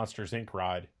becomes a Monsters Inc.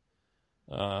 ride.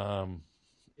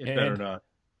 It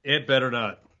better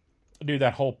not. Dude,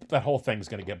 that whole thing's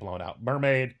going to get blown out.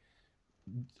 Mermaid,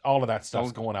 all of that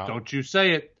stuff's going out. Don't you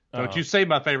say it. Don't you say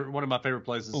one of my favorite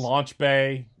places. Launch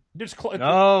Bay.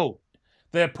 No.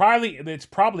 It's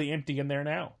probably empty in there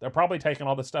now. They're probably taking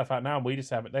all the stuff out now. They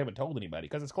haven't told anybody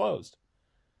because it's closed.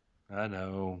 I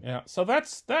know. Yeah. So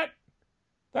that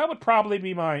would probably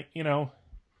be my,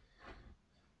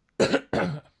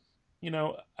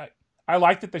 I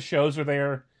like that the shows are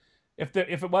there. If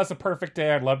it was a perfect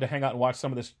day, I'd love to hang out with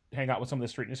some of the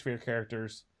Street and Sphere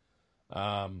characters.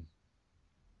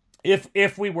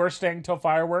 If we were staying till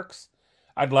fireworks,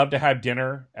 I'd love to have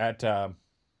dinner at the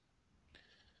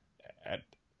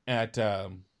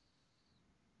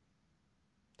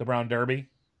Brown Derby.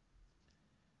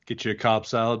 Get you a Cobb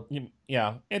salad.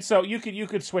 Yeah, and so you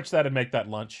could switch that and make that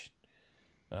lunch.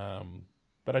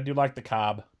 But I do like the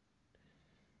Cobb.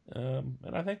 And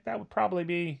I think that would probably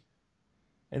be,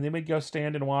 and then we'd go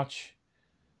stand and watch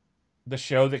the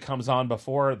show that comes on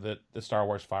before the Star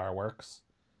Wars fireworks,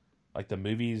 like the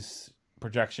movies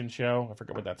projection show. I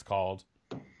forget what that's called.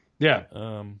 Yeah.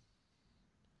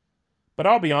 But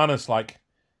I'll be honest, like,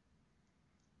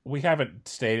 we haven't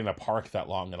stayed in a park that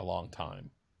long in a long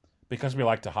time because we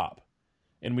like to hop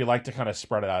and we like to kind of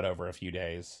spread it out over a few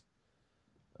days.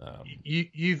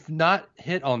 You've not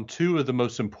hit on two of the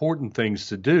most important things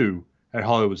to do at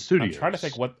Hollywood Studios. I'm trying to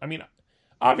think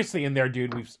obviously in there,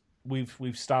 dude,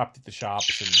 we've stopped at the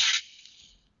shops and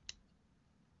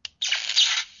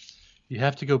you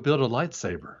have to go build a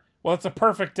lightsaber. Well, it's a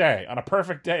perfect day. On a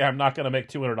perfect day, I'm not going to make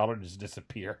 $200 just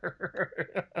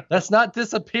disappear. That's not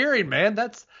disappearing, man.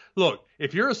 Look,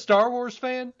 if you're a Star Wars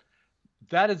fan,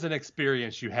 that is an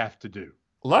experience you have to do.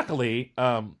 Luckily,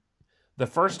 the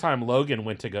first time Logan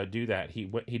went to go do that, he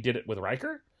did it with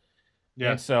Riker.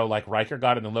 Yeah. And so, like, Riker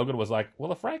got it, and Logan was like,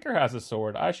 well, if Riker has a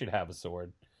sword, I should have a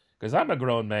sword. Because I'm a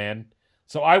grown man.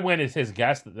 So I went as his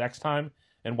guest the next time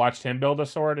and watched him build a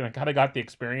sword, and I kind of got the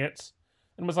experience.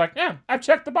 And was like, yeah, I've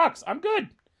checked the box. I'm good.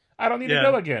 I don't need to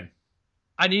go again.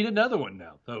 I need another one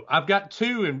now. So I've got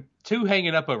two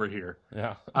hanging up over here.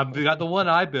 Yeah. I've got the one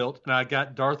I built, and I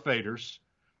got Darth Vader's.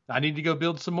 I need to go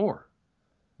build some more.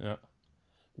 Yeah.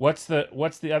 What's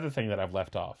the other thing that I've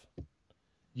left off?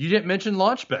 You didn't mention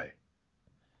Launch Bay.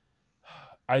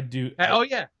 I do. Oh,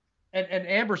 yeah. And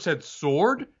Amber said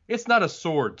sword. It's not a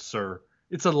sword, sir.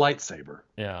 It's a lightsaber.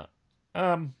 Yeah.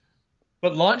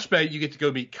 But Launch Bay, you get to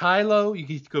go meet Kylo. You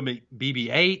get to go meet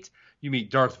BB-8. You meet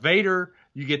Darth Vader.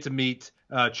 You get to meet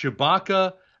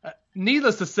Chewbacca.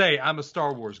 Needless to say, I'm a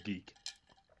Star Wars geek.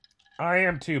 I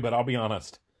am too, but I'll be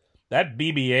honest. That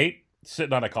BB-8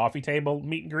 sitting on a coffee table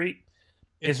meet and greet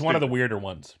is one of the weirder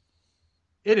ones.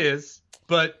 It is,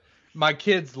 but my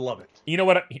kids love it. You know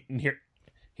what?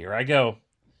 Here I go.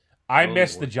 I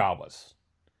miss the Jawas.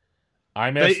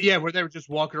 Where they were just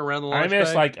walking around the launch bay. I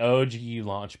miss like OG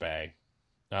Launch Bay.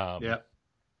 Yeah.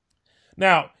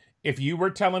 Now, if you were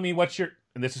telling me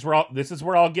and this is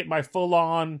where I'll get my full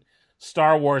on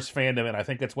Star Wars fandom, and I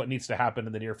think that's what needs to happen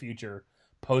in the near future,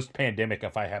 post pandemic,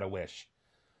 if I had a wish.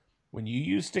 When you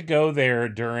used to go there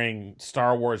during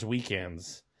Star Wars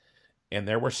weekends, and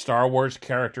there were Star Wars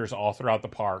characters all throughout the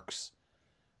parks,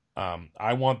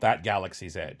 I want that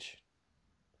Galaxy's Edge.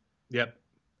 Yep.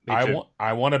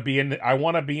 I want to be in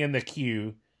the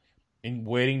queue and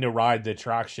waiting to ride the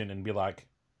attraction and be like,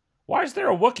 why is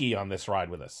there a Wookiee on this ride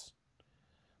with us?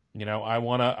 You know, I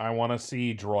wanna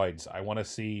see droids. I want to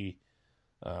see.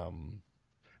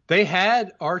 They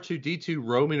had R2-D2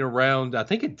 roaming around, I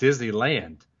think, at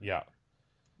Disneyland. Yeah.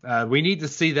 We need to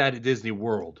see that at Disney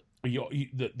World. The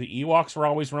Ewoks were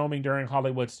always roaming during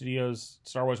Hollywood Studios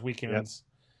Star Wars weekends.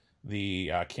 Yep.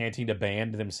 The Cantina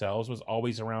Band themselves was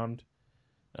always around.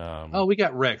 We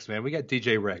got Rex, man. We got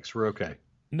DJ Rex. We're okay.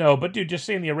 No, but dude, just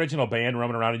seeing the original band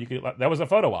roaming around, and that was a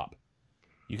photo op.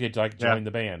 You could like join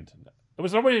the band. It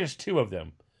was always just two of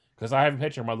them, because I have a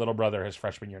picture of my little brother his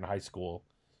freshman year in high school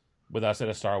with us at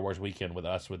a Star Wars weekend with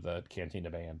the Cantina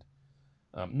Band.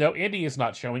 No, Indy is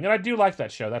not showing, and I do like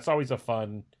that show. That's always a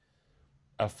fun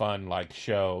like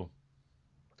show.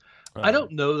 I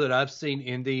don't know that I've seen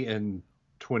Indy in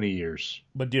 20 years.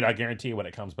 But dude, I guarantee you when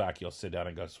it comes back, you'll sit down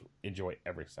and go enjoy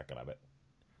every second of it.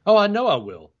 Oh, I know I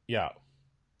will. Yeah.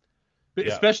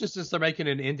 Especially since they're making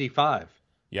an Indy 5.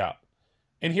 Yeah.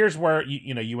 And here's where,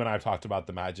 you and I have talked about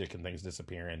the magic and things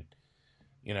disappearing.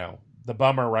 You know, the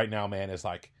bummer right now, man, is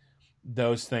like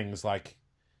those things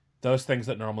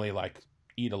that normally like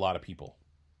eat a lot of people.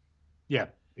 Yeah,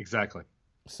 exactly.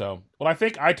 So, well, I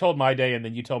think I told my day, and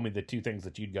then you told me the two things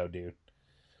that you'd go do.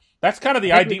 That's kind of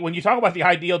the idea. When you talk about the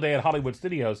ideal day at Hollywood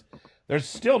Studios, there's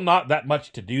still not that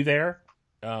much to do there.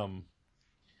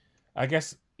 I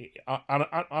guess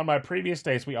on my previous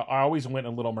days, I always went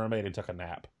in Little Mermaid and took a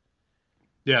nap.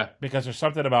 Yeah, because there's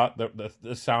something about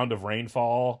the sound of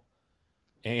rainfall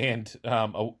and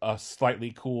a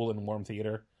slightly cool and warm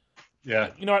theater. Yeah,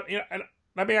 you know what? And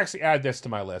let me actually add this to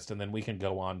my list, and then we can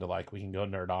go on to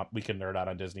nerd out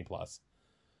on Disney Plus.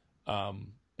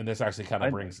 And this actually kind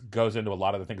of goes into a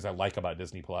lot of the things I like about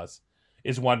Disney Plus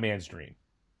is One Man's Dream.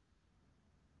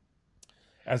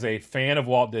 As a fan of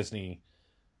Walt Disney,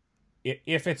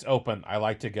 if it's open, I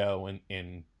like to go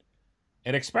and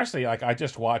especially like I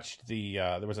just watched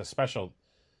there was a special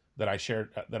that I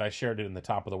shared it in the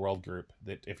Top of the World group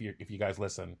that if you guys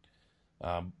listen,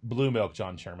 Blue Milk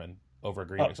John Sherman over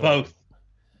Green Milk.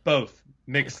 Both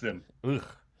mix them.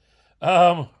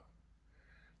 Ugh.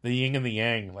 The yin and the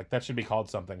yang, like that should be called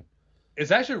something.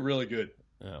 It's actually really good.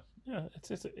 Yeah.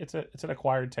 It's an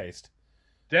acquired taste.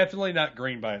 Definitely not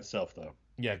green by itself, though.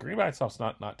 Yeah, green by itself's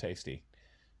not tasty.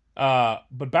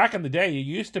 But back in the day, you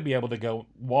used to be able to go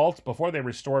before they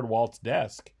restored Walt's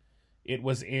desk. It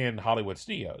was in Hollywood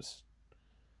Studios.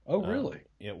 Oh, really?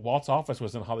 Walt's office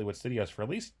was in Hollywood Studios for at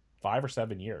least 5 or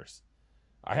 7 years.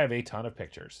 I have a ton of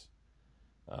pictures.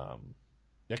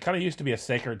 It kind of used to be a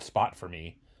sacred spot for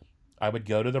me. I would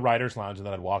go to the writer's lounge and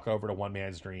then I'd walk over to One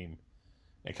Man's Dream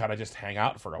and kind of just hang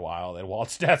out for a while at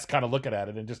Walt's desk, kind of looking at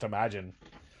it and just imagine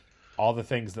all the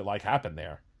things that like happened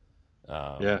there.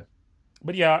 Yeah.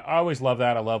 But yeah, I always love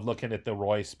that. I love looking at the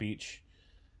Roy speech,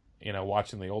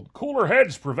 watching the old cooler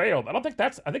heads prevailed. I think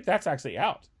that's actually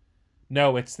out.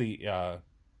 No, it's they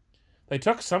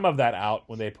took some of that out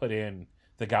when they put in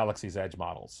the Galaxy's Edge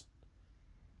models.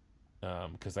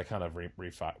 Because they kind of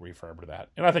refurbed that,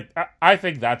 and I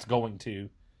think that's going to.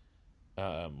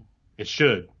 It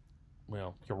should.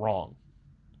 Well, you're wrong.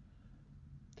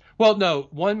 Well, no,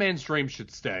 One Man's Dream should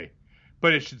stay,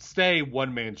 but it should stay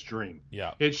One Man's Dream.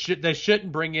 Yeah. They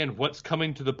shouldn't bring in what's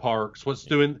coming to the parks, what's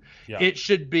doing. Yeah. It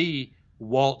should be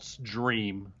Walt's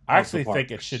dream. I actually think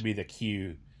it should be the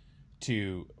cue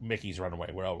to Mickey's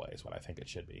Runaway Railway is what I think it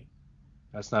should be.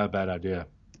 That's not a bad idea.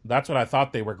 That's what I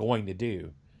thought they were going to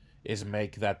do. Is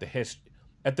make that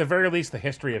at the very least the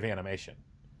history of animation.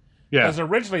 Yeah. Because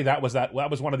originally that was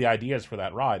one of the ideas for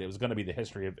that ride. It was going to be the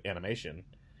history of animation,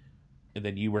 and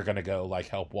then you were going to go like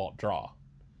help Walt draw.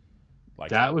 Like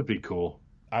that would be cool.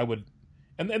 I would,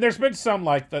 and there's been some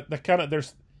like the kind of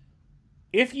there's.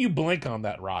 If you blink on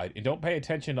that ride and don't pay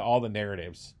attention to all the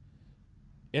narratives,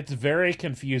 it's very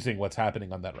confusing what's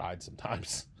happening on that ride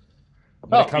sometimes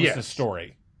when it comes to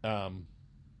story.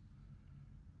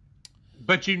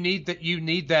 But you need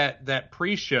that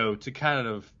pre-show to kind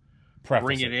of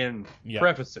bring it in,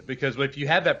 preface it, because if you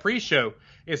have that pre-show,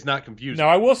 it's not confusing. Now,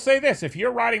 I will say this: if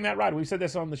you're riding that ride, we've said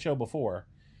this on the show before,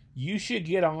 you should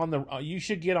get on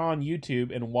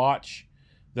YouTube and watch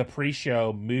the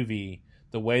pre-show movie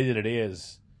the way that it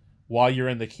is while you're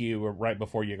in the queue or right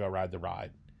before you go ride the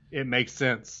ride. It makes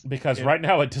sense because right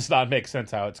now it does not make sense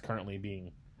how it's currently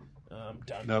being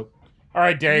done. Nope. All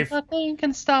right, Dave. Nothing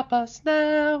can stop us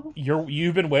now.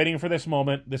 You've been waiting for this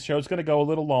moment. This show's going to go a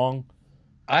little long.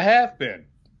 I have been.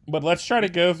 But let's try to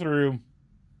go through. Do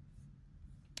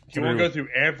you want to go through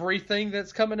everything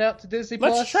that's coming out to Disney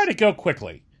Plus? Let's try to go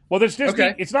quickly. Well, there's Disney.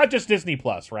 Okay. It's not just Disney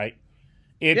Plus, right?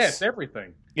 It's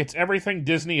everything. It's everything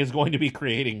Disney is going to be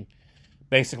creating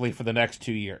basically for the next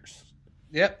 2 years.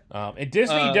 Yep. And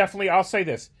Disney definitely, I'll say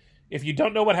this. If you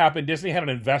don't know what happened, Disney had an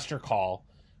investor call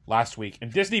last week,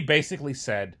 and Disney basically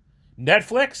said,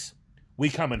 Netflix, we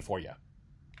coming for you.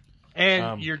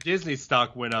 And your Disney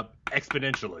stock went up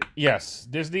exponentially. Yes.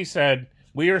 Disney said,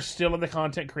 we are still in the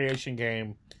content creation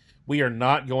game. We are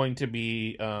not going to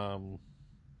be,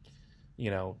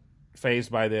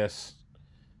 phased by this.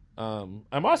 I'm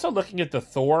also looking at the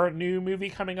Thor new movie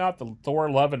coming out, the Thor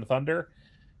Love and Thunder.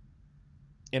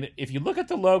 And if you look at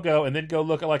the logo and then go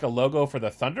look at like a logo for the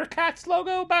Thundercats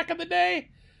logo back in the day,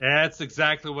 that's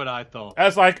exactly what I thought. I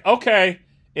was like, okay,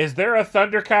 is there a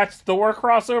Thundercats Thor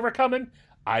crossover coming?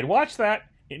 I'd watch that.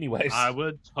 Anyways. I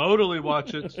would totally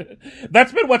watch it.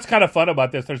 That's been what's kind of fun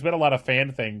about this. There's been a lot of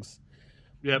fan things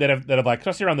that have like,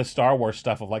 especially around the Star Wars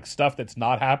stuff, of like stuff that's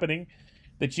not happening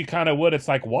that you kind of would. It's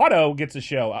like Watto gets a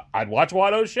show. I'd watch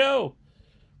Watto's show.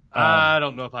 I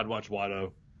don't know if I'd watch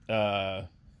Watto.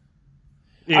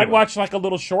 I'd watch like a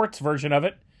little shorts version of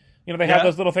it. They have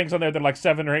those little things on there that are like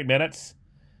 7 or 8 minutes.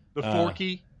 The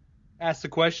Forky asked the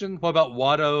question. What about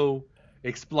Watto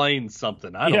explains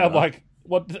something? I don't know. Like,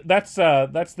 well, that's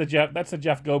the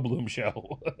Jeff Goldblum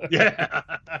show. Yeah.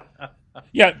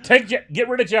 Yeah, get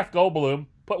rid of Jeff Goldblum,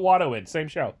 put Watto in, same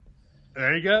show.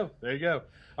 There you go.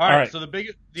 All right. So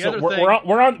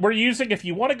we're using, if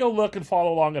you want to go look and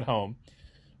follow along at home,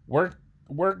 we're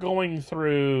going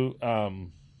through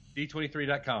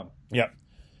D23.com. Yep.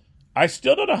 I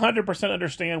still don't 100%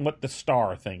 understand what the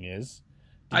Star thing is.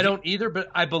 I don't either, but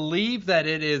I believe that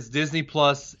it is Disney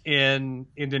Plus in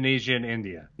Indonesia and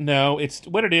India. No, it's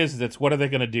what it is. It's what are they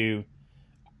going to do?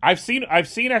 I've seen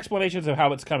explanations of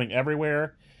how it's coming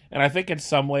everywhere, and I think in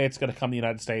some way it's going to come to the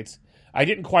United States. I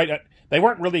didn't quite. They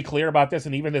weren't really clear about this,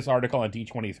 and even this article on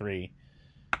D23.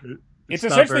 It's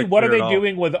essentially what are they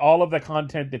doing with all of the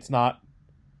content that's not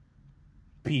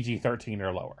PG-13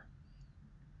 or lower?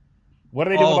 What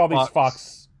are they doing with all these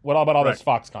Fox? What about all this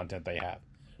Fox content they have?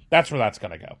 That's where that's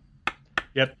going to go.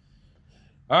 Yep.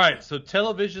 All right. So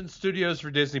television studios for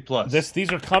Disney Plus.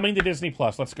 These are coming to Disney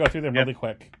Plus. Let's go through them really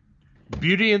quick.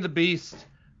 Beauty and the Beast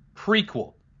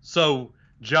prequel. So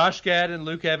Josh Gad and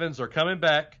Luke Evans are coming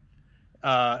back,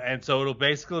 and so it'll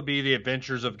basically be the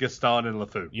adventures of Gaston and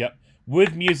LeFou. Yep.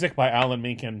 With music by Alan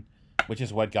Menken, which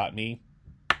is what got me.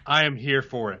 I am here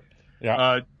for it.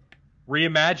 Yeah.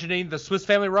 Reimagining the Swiss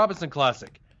Family Robinson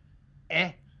classic.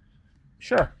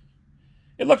 Sure.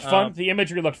 It looked fun. The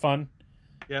imagery looked fun.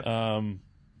 Yep.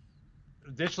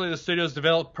 Additionally, the studios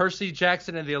developed Percy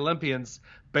Jackson and the Olympians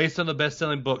based on the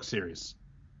best-selling book series.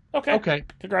 Okay.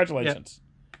 Congratulations.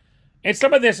 Yeah. And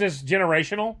some of this is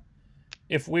generational.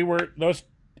 If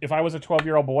I was a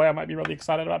 12-year-old boy, I might be really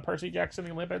excited about Percy Jackson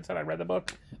and the Olympians, and I read the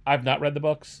book. I've not read the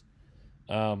books.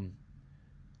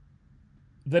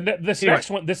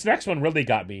 This next one really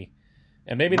got me,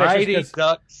 and maybe that's Mighty just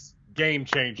Ducks game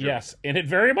changer. Yes, and it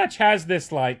very much has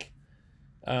this like.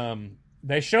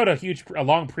 They showed a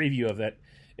long preview of it.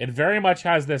 It very much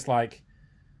has this like.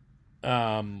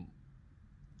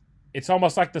 It's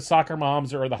almost like the soccer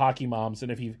moms or the hockey moms,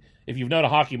 and if you've known a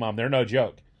hockey mom, they're no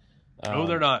joke. No,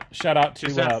 they're not. Shout out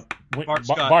to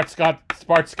Bart Scott,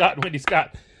 and Wendy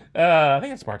Scott. I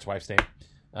think it's Bart's wife's name.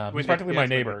 He's practically my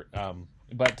neighbor.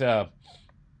 But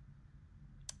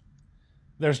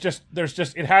there's just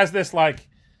it has this like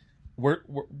we're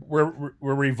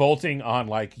revolting on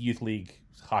like youth league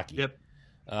hockey. Yep.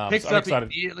 Picks up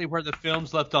immediately where the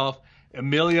films left off.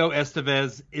 Emilio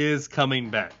Estevez is coming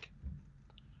back.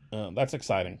 That's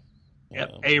exciting.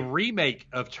 Yep. A remake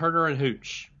of Turner and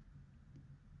Hooch.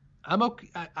 I'm okay.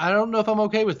 I don't know if I'm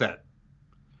okay with that.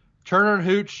 Turner and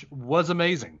Hooch was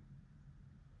amazing,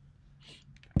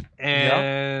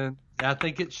 and I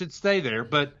think it should stay there.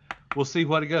 But we'll see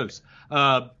what it goes.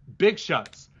 Big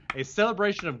Shots, a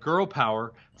celebration of girl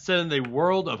power set in the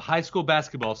world of high school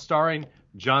basketball, starring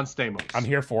John Stamos. I'm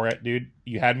here for it, dude.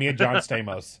 You had me at John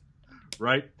Stamos.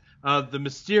 Right. The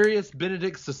Mysterious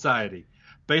Benedict Society,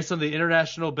 based on the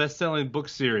international best-selling book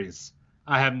series.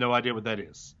 I have no idea what that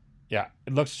is. Yeah,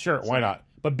 it looks why not?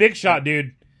 But Big Shot,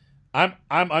 dude, I'm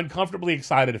uncomfortably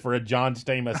excited for a John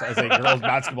Stamos as a girls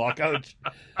basketball coach.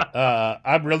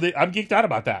 I'm geeked out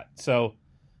about that. So,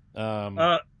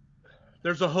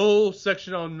 there's a whole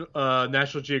section on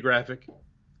National Geographic.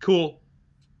 Cool.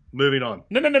 Moving on.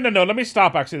 No. Let me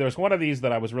stop. Actually, there's one of these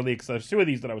that I was really excited. There's two of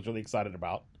these that I was really excited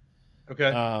about.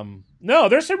 Okay. No,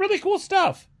 there's some really cool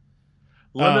stuff.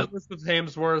 Limitless with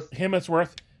Hemsworth.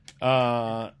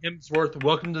 Hemsworth,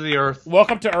 Welcome to the Earth.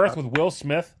 Welcome to Earth with Will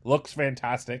Smith. Looks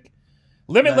fantastic.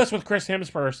 Limitless with Chris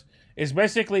Hemsworth is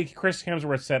basically Chris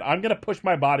Hemsworth said, I'm going to push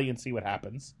my body and see what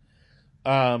happens.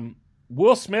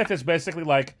 Will Smith is basically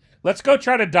like, let's go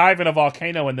try to dive in a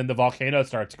volcano, and then the volcano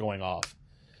starts going off.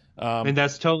 And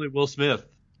that's totally Will Smith.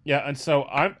 Yeah, and so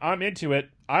I'm into it.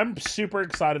 I'm super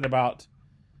excited about.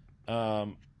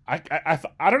 I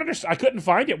don't understand. I couldn't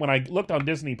find it when I looked on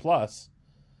Disney Plus.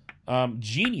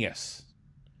 Genius,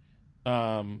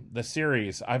 the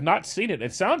series. I've not seen it.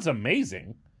 It sounds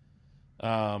amazing.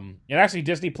 And actually,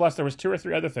 Disney Plus. There was 2 or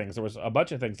 3 other things. There was a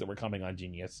bunch of things that were coming on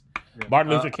Genius. Yeah.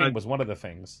 Martin Luther King was one of the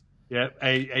things. Yeah,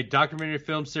 a documentary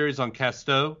film series on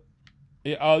Cousteau.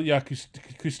 Yeah, oh yeah,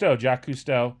 Cousteau, Jacques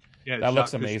Cousteau. Yeah, that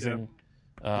looks Jacques amazing.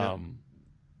 Cousteau.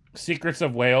 Secrets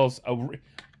of Wales.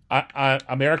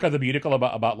 America the Beautiful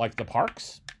about like the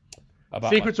parks.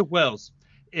 Secrets of Wales.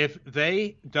 If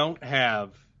they don't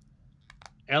have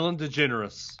Ellen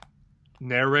DeGeneres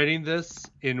narrating this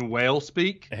in whale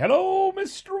speak, hello,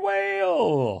 Mr.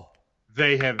 Whale,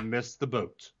 they have missed the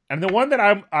boat. And the one that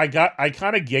I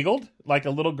kind of giggled like a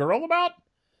little girl about,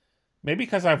 maybe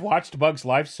because I've watched Bug's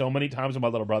Life so many times with my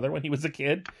little brother when he was a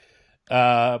kid.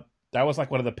 That was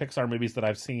like one of the Pixar movies that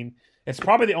I've seen. It's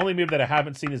probably the only movie that I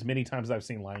haven't seen as many times as I've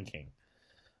seen Lion King.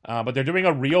 But they're doing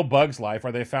a real Bug's Life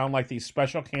where they found like these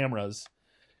special cameras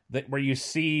where you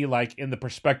see like in the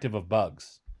perspective of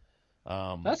bugs.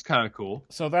 That's kind of cool.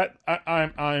 So that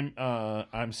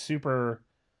I'm super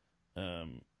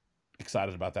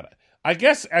excited about that. I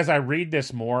guess as I read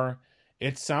this more,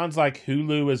 it sounds like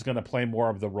Hulu is going to play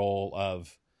more of the role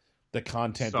of the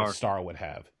content that Star would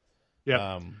have.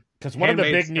 Yeah. Because one of the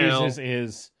big news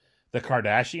is the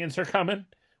Kardashians are coming,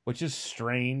 which is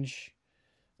strange.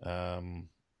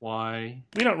 Why?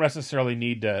 We don't necessarily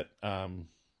need to. I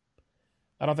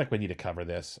don't think we need to cover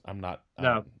this. I'm not.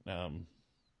 No.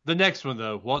 The next one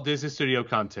though, Walt Disney Studio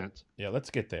content. Yeah, let's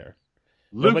get there.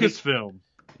 Lucasfilm.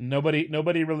 Nobody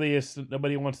really is.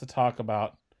 Nobody wants to talk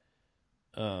about.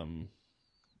 It's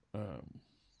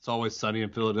Always Sunny in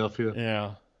Philadelphia.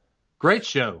 Yeah. Great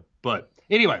show, but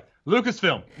anyway,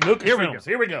 Lucasfilm.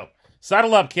 Here we go.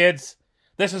 Saddle up, kids.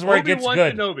 This is where it gets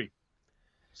good. Kenobi,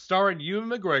 starring Ewan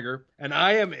McGregor, and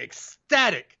I am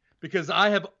ecstatic because I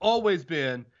have always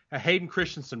been a Hayden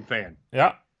Christensen fan.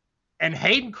 Yeah. And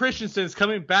Hayden Christensen is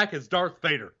coming back as Darth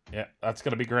Vader. Yeah, that's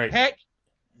going to be great. Heck,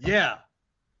 yeah.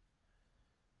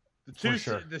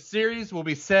 The series will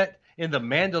be set in the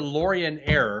Mandalorian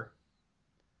era.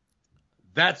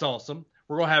 That's awesome.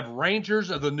 We're going to have Rangers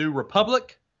of the New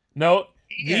Republic. No,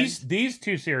 these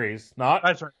 2 series, not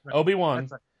that's right. Obi-Wan,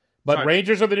 but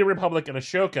Rangers of the New Republic and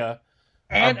Ahsoka.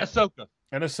 And Ahsoka.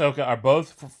 And Ahsoka are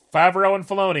both Favreau and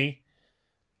Filoni.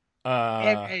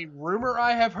 And a rumor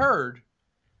I have heard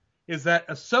is that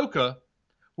Ahsoka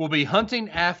will be hunting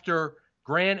after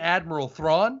Grand Admiral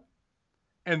Thrawn,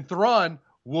 and Thrawn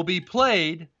will be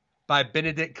played by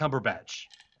Benedict Cumberbatch.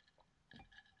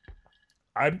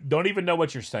 I don't even know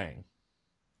what you're saying.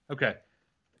 Okay.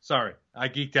 Sorry. I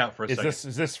geeked out for a second.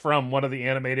 Is this from one of the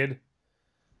animated?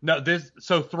 No,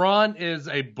 so Thrawn is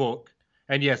a book,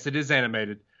 and yes, it is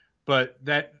animated, but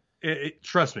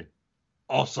trust me,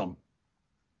 awesome.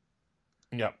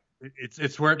 Yep.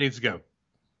 It's where it needs to go.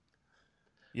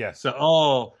 Yes.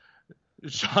 So,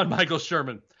 Sean Michael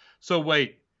Sherman. So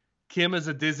wait, Kim is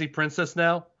a Disney princess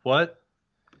now? What?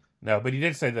 No, but he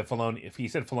did say that Filoni. If he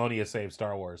said Filoni has saved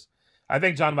Star Wars, I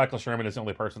think John Michael Sherman is the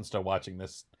only person still watching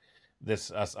this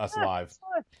us live.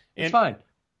 It's fine.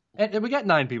 And we got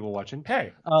 9 people watching.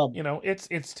 Hey, it's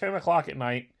 10:00 at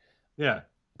night. Yeah.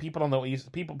 People on the east.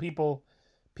 People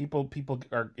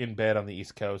are in bed on the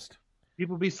East Coast.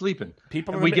 People be sleeping.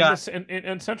 People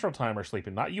in Central Time are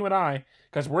sleeping. Not you and I,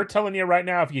 because we're telling you right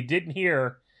now. If you didn't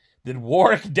hear, that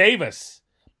Warwick Davis,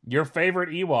 your favorite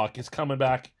Ewok, is coming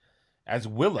back as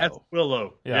Willow. As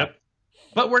Willow. Yeah. Yep.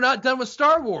 But we're not done with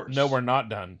Star Wars. No, we're not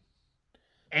done.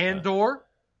 Andor,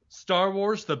 Star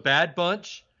Wars: The Bad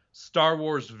Batch, Star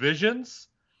Wars Visions,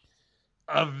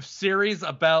 a series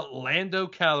about Lando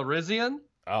Calrissian.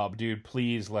 Oh, dude,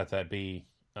 please let that be.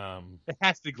 It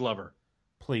has to be Glover.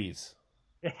 Please.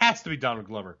 It has to be Donald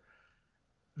Glover.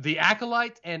 The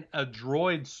Acolyte and a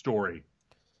Droid story.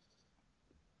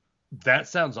 That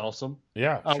sounds awesome.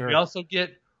 Yeah, sure. We also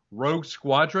get Rogue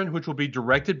Squadron, which will be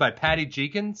directed by Patty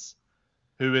Jenkins,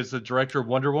 who is the director of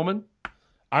Wonder Woman.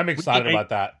 I'm excited about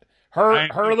that.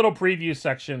 Her little preview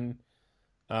section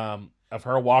of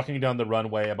her walking down the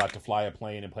runway about to fly a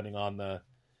plane and putting on the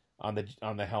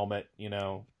helmet,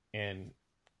 and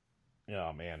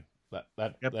oh man,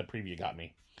 that preview got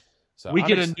me. So we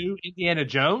get a new Indiana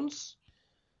Jones,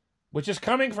 which is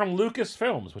coming from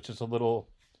Lucasfilms, which is a little.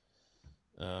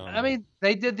 I mean,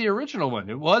 they did the original one.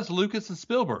 It was Lucas and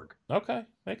Spielberg. Okay,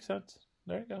 makes sense.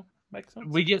 There you go. Makes sense.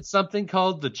 We get something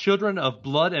called The Children of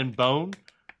Blood and Bone,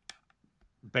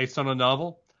 based on a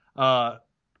novel.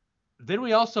 Then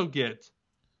we also get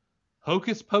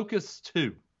Hocus Pocus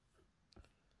 2.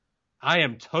 I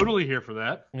am totally here for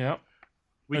that. Yeah.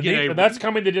 That's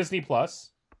coming to Disney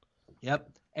Plus. Yep.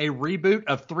 A reboot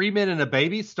of 3 Men and a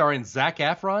Baby starring Zac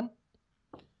Efron.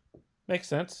 Makes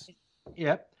sense.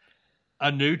 Yep.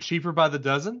 A new Cheaper by the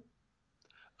Dozen.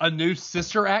 A new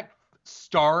Sister Act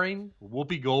starring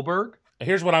Whoopi Goldberg.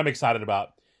 Here's what I'm excited about.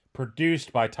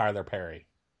 Produced by Tyler Perry.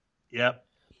 Yep.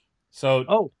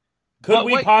 So, could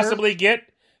we possibly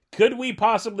get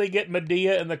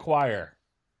Medea in the choir?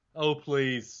 Oh,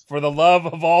 please. For the love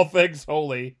of all things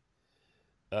holy.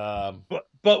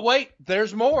 But wait,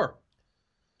 there's more.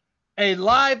 A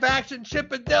live-action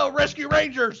Chip and Dale Rescue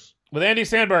Rangers. With Andy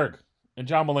Samberg and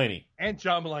John Mulaney.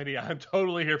 I'm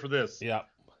totally here for this. Yeah.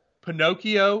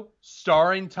 Pinocchio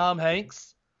starring Tom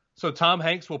Hanks. So Tom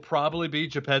Hanks will probably be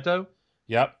Geppetto.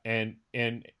 Yep, and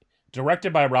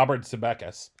directed by Robert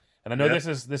Zemeckis. And I know this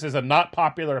is a not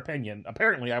popular opinion.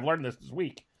 Apparently, I've learned this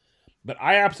week. But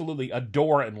I absolutely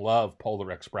adore and love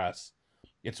Polar Express.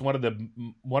 It's one of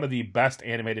the best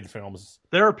animated films.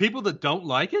 There are people that don't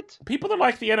like it. People that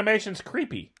like the animation's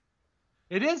creepy.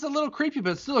 It is a little creepy,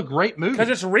 but it's still a great movie. Because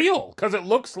it's real. Because it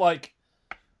looks like...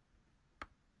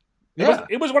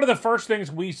 It was one of the first things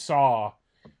we saw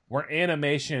where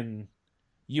animation...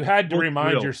 You had to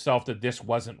remind yourself that this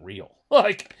wasn't real.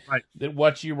 Like, that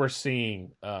what you were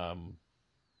seeing...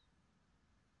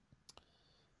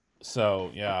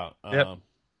 So, yeah.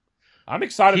 I'm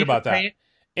excited about that.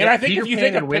 And I think if you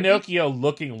think of Pinocchio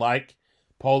looking like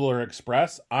Polar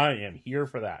Express, I am here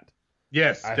for that.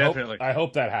 Yes, definitely. I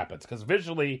hope that happens, because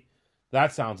visually,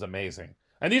 that sounds amazing.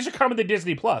 And these are coming to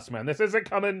Disney Plus, man. This isn't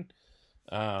coming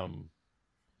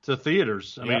to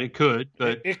theaters. I mean, it could,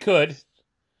 but it could.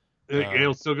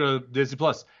 It'll still go to Disney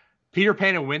Plus. Peter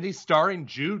Pan and Wendy, starring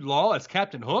Jude Law as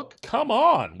Captain Hook. Come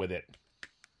on with it.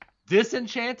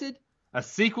 Disenchanted, a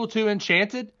sequel to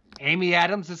Enchanted. Amy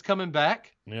Adams is coming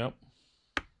back. Yep.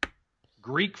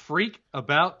 Greek Freak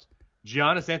about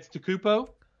Giannis Antetokounmpo.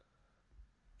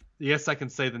 Yes, I can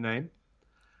say the name.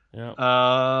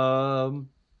 Yeah.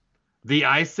 The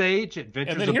Ice Age,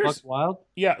 Adventures of Buck Wild.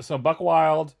 Yeah, so Buck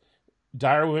Wild,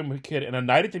 Diary of a Wimpy Kid, and a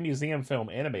Night at the Museum film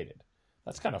animated.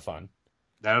 That's kind of fun.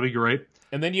 That'll be great.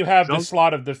 And then you have the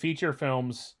slot of the feature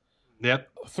films. Yep.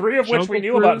 3 of which we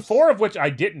knew about, 4 of which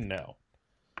I didn't know.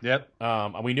 Yep.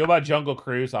 We knew about Jungle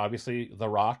Cruise, obviously, The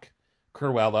Rock,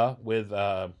 Cruella with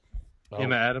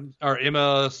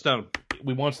Emma Stone.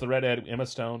 We Once the Redhead, Emma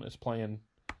Stone is playing.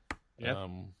 Yep.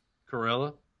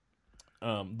 Cruella.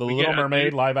 The Little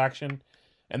Mermaid live action.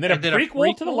 And then a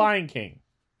prequel to The Lion King.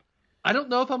 I don't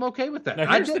know if I'm okay with that.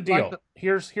 Now, here's the deal.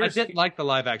 I didn't like the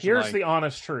live action. Here's the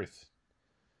honest truth.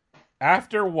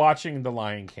 After watching The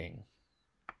Lion King,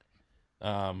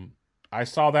 I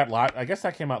saw that I guess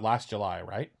that came out last July,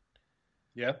 right?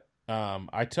 Yep.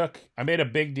 I made a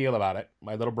big deal about it.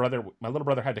 My little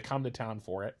brother had to come to town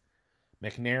for it.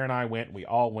 McNair and I went. We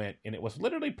all went, and it was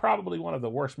literally probably one of the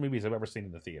worst movies I've ever seen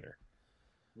in the theater.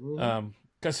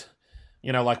 Because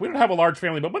we don't have a large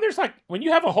family, but when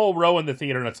you have a whole row in the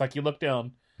theater, and it's like you look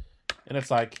down, and it's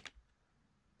like,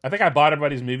 I think I bought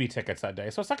everybody's movie tickets that day,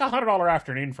 so it's like $100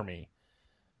 afternoon for me,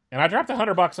 and I dropped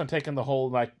 $100 on taking the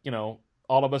whole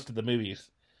all of us to the movies,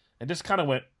 and just kind of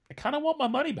went, I kind of want my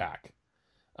money back.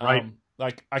 Right.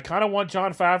 I kind of want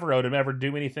Jon Favreau to never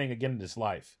do anything again in his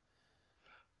life.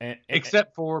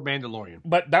 Except for Mandalorian.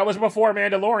 But that was before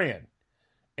Mandalorian.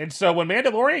 And so when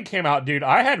Mandalorian came out, dude,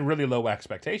 I had really low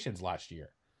expectations last year.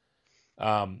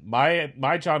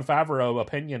 My Jon Favreau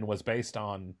opinion was based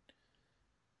on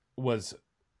was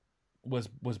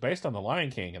based on The Lion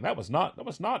King, and that was not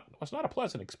a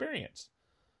pleasant experience.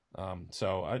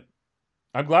 So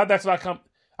I'm glad that's not come.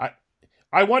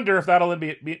 I wonder if that'll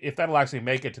actually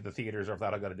make it to the theaters, or if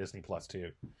that'll go to Disney Plus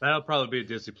too. That'll probably be a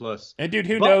Disney Plus. And dude,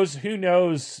 who knows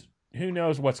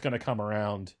what's going to come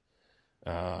around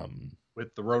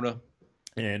with the Rona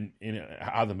and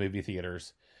how the movie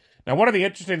theaters. Now, one of the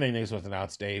interesting things that was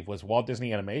announced, Dave, was Walt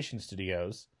Disney Animation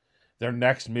Studios. Their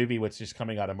next movie, which is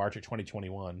coming out in March of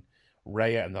 2021,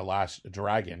 Raya and the Last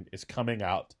Dragon, is coming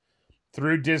out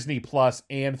through Disney Plus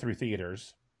and through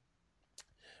theaters.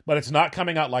 But it's not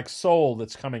coming out like Soul,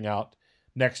 that's coming out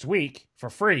next week for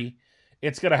free.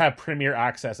 It's going to have premiere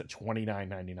access at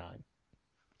 $29.99.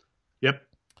 Yep.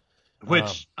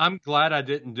 Which I'm glad I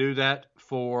didn't do that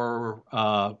for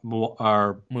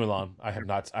Mulan. I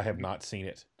have not seen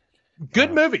it.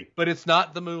 Good movie, but it's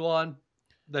not the Mulan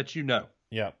that you know.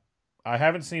 Yeah.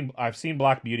 I've seen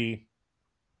Black Beauty.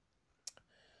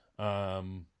 I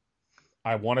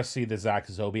want to see the Zach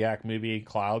Zobiak movie,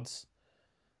 Clouds.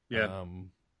 Yeah.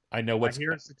 I know what's. I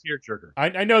hear it's a tearjerker.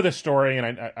 I know the story, and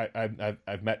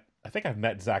I've met. I think I've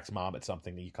met Zach's mom at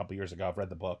something a couple years ago. I've read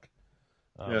the book.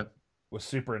 Yeah. Was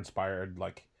super inspired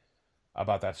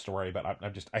about that story, but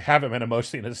I haven't been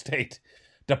emotionally in a state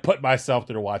to put myself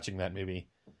through watching that movie.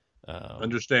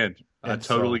 Understand? I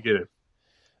totally get it.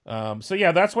 So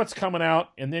yeah, that's what's coming out,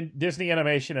 and then Disney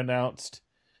Animation announced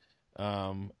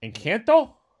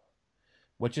Encanto,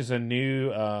 which is a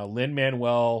new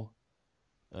Lin-Manuel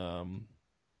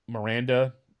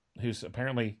Miranda, who's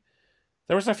apparently,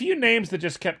 there was a few names that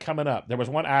just kept coming up. There was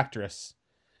one actress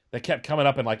that kept coming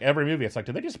up in every movie. It's like,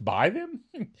 did they just buy them?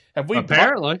 Have we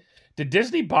apparently? Did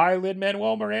Disney buy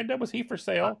Lin-Manuel Miranda? Was he for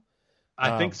sale?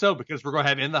 I think so, because we're going to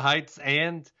have In the Heights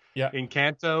and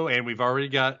Encanto, and we've already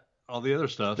got all the other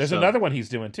stuff. There's another one he's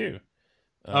doing too.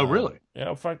 Oh, really?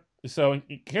 Yeah. So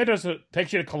Encanto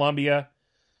takes you to Colombia,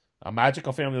 a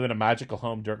magical family within a magical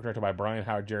home, directed by Brian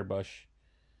Howard, Jared Bush.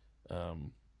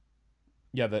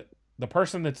 The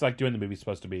person that's doing the movie is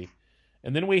supposed to be,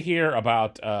 and then we hear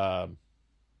about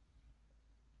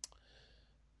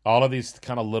all of these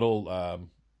kind of little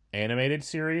animated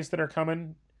series that are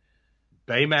coming.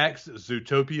 Baymax,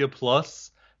 Zootopia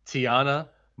Plus, Tiana,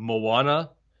 Moana,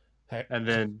 and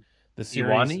then the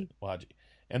series Iwani.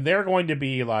 And they're going to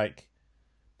be they're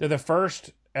the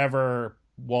first ever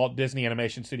Walt Disney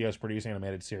Animation Studios produced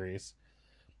animated series.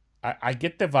 I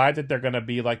get the vibe that they're going to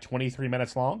be 23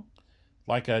 minutes long,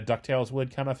 like a DuckTales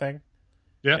would kind of thing.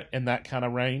 Yeah. In that kind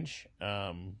of range.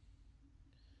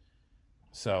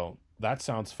 So that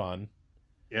sounds fun.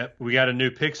 Yep. We got a new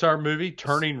Pixar movie,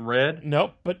 Turning Red.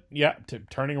 Nope, but yeah,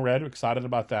 Turning Red. Excited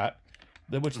about that.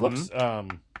 Which looks.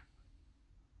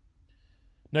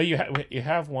 No, you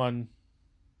have one.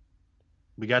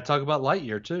 We got to talk about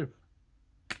Lightyear too.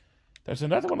 There's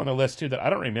another one on the list too that I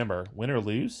don't remember. Win or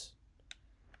Lose?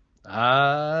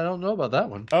 I don't know about that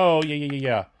one. Oh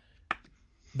yeah.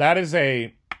 That is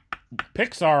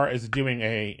Pixar is doing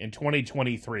in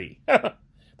 2023.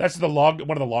 That's one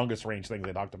of the longest range things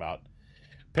they talked about.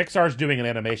 Pixar's doing an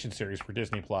animation series for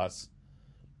Disney Plus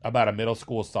about a middle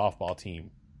school softball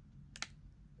team.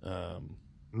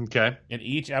 Okay. And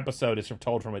each episode is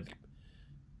told from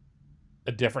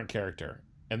a different character.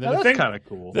 And then that's kind of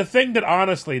cool. The thing that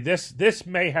honestly, this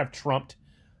may have trumped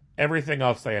everything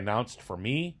else they announced for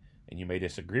me, and you may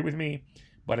disagree with me,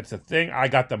 but it's the thing I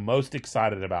got the most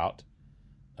excited about.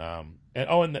 And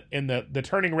the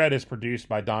Turning Red is produced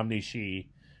by Domhney Shi,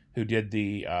 who did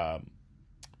the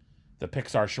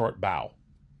Pixar short Bao.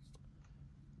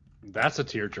 That's a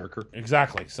tearjerker.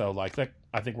 Exactly. So I think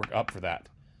we're up for that.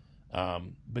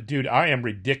 But dude, I am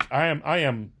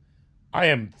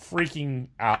freaking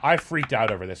out. I freaked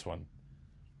out over this one.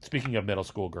 Speaking of middle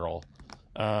school girl,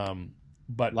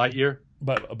 but Lightyear,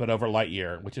 but over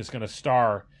Lightyear, which is going to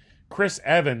star Chris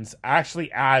Evans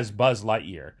actually as Buzz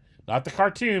Lightyear, not the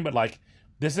cartoon, but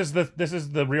this is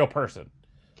the real person.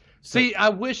 So, see, I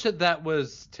wish that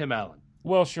was Tim Allen.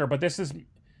 Well, sure, but this is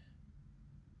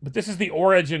the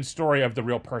origin story of the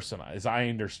real person, as I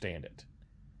understand it.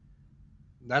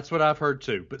 That's what I've heard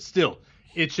too, but still,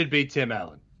 it should be Tim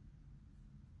Allen.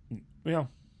 Yeah.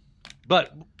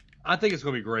 But I think it's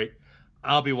going to be great.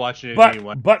 I'll be watching it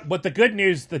anyway. But what the good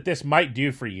news that this might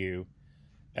do for you,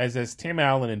 as Tim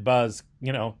Allen and Buzz,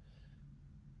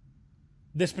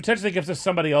 this potentially gives us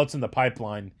somebody else in the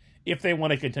pipeline if they want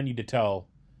to continue to tell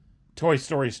Toy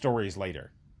Story stories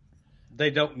later. They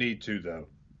don't need to, though.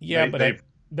 Yeah,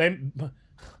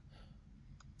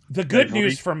 the good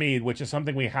news for me, which is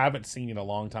something we haven't seen in a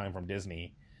long time from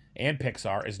Disney and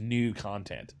Pixar, is new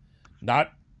content.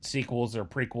 Not sequels or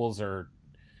prequels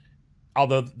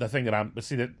although the thing that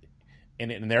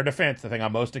in their defense, the thing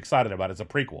I'm most excited about is a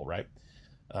prequel, right?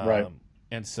 Right.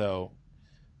 And so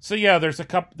yeah, they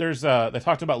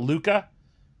talked about Luca,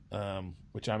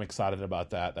 which I'm excited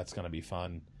about that. That's going to be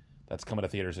fun. That's coming to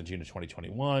theaters in June of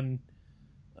 2021.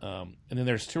 And then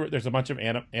there's a bunch of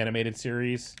animated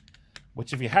series,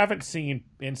 which if you haven't seen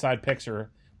inside Pixar,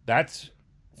 that's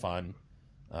fun.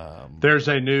 There's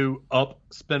a new Up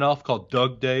spinoff called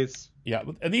Doug Days. Yeah,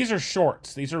 and these are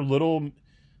shorts. These are little,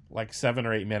 7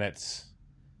 or 8 minutes,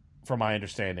 from my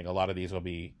understanding. A lot of these will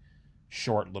be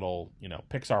short little,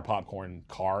 Pixar popcorn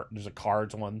car. There's a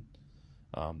Cards one.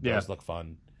 Those look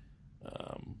fun.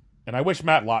 And I wish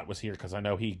Matt Lott was here because I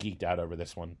know he geeked out over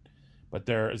this one. But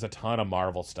there is a ton of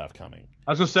Marvel stuff coming.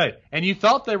 I was going to say, and you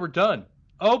thought they were done.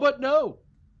 Oh, but no.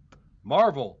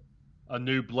 Marvel, a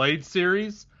new Blade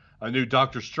series, a new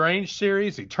Doctor Strange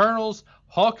series, Eternals,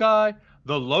 Hawkeye,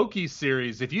 the Loki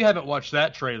series. If you haven't watched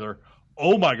that trailer,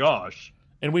 oh my gosh.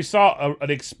 And we saw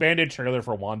an expanded trailer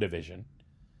for WandaVision.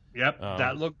 Yep,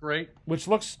 that looked great. Which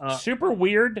looks super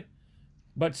weird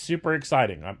but super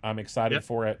exciting. I'm excited Yep.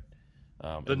 for it. The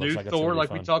It looks new like it's Thor, gonna be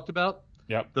like we fun. talked about.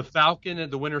 Yep. The Falcon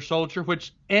and the Winter Soldier,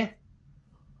 which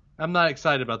I'm not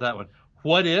excited about that one.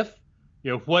 What if,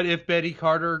 what if Betsy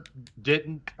Carter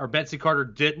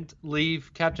didn't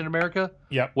leave Captain America?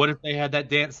 Yep. What if they had that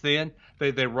dance then?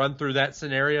 They run through that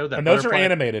scenario. That And those are butterfly-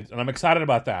 animated, and I'm excited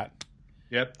about that.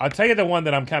 Yep. I'll tell you the one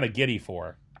that I'm kind of giddy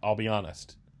for, I'll be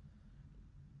honest,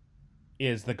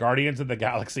 is the Guardians of the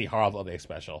Galaxy Holiday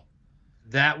Special.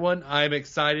 That one, I'm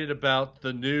excited about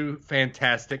the new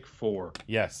Fantastic Four.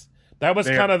 Yes. That was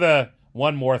There. kind of the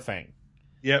one more thing.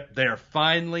 Yep, they are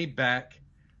finally back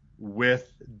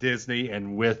with Disney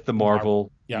and with the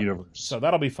Marvel Yep. universe. So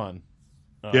that'll be fun.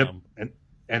 Yep,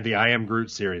 and the I Am Groot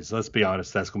series. Let's be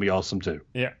honest, that's going to be awesome too.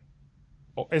 Yeah.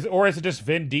 Or is it just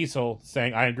Vin Diesel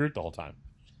saying I am Groot the whole time?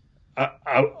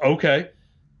 Okay.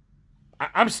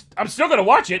 I'm still going to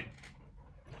watch it,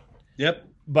 Yep.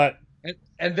 but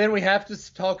And then we have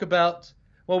to talk about.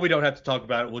 Well, we don't have to talk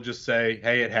about it. We'll just say,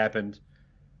 hey, it happened.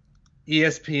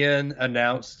 ESPN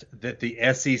announced that the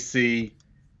SEC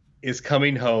is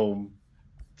coming home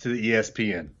to the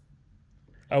ESPN.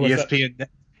 oh, is that-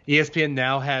 ESPN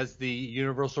now has the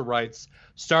universal rights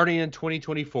starting in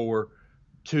 2024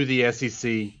 to the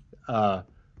SEC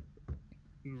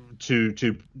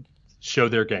to show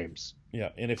their games, yeah.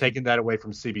 And taking that away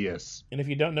from CBS. if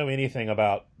you don't know anything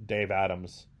about Dave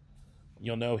Adams,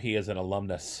 you'll know he is an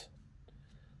alumnus.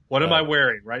 What am I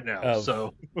wearing right now? of-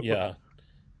 So Yeah,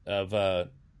 of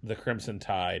the Crimson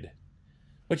Tide.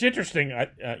 Which interesting.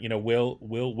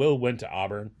 Will went to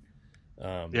Auburn.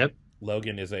 Yep.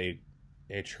 Logan is a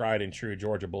tried and true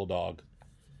Georgia Bulldog,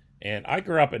 and I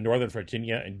grew up in Northern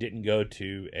Virginia and didn't go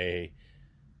to a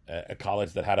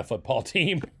college that had a football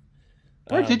team.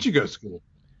 where did you go to school?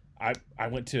 I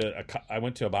went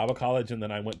to a Bible college, and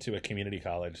then I went to a community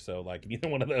college. So like neither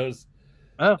one of those.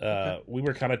 Oh, okay. We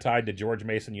were kind of tied to George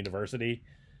Mason University,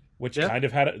 which Yeah. kind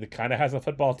of has a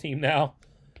football team now.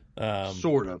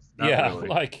 Sort of. Not Yeah, really.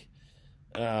 like,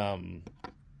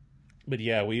 but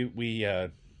yeah, we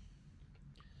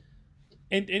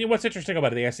and what's interesting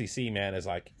about the SEC, man, is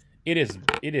like it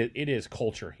is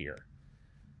culture here.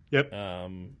 Yep.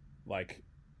 Like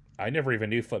I never even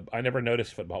knew I never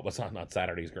noticed football was on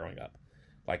Saturdays growing up.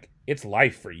 Like it's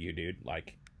life for you, dude.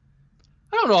 Like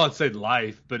I don't know. I'd say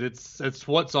life, but it's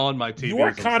what's on my TV.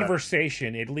 your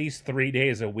conversation at least 3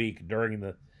 days a week during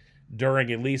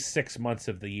at least 6 months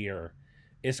of the year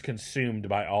is consumed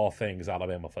by all things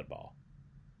Alabama football.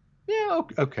 Yeah.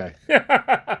 Okay.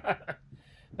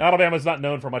 Alabama's not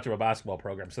known for much of a basketball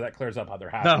program, so that clears up how they're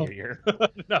happy No. here.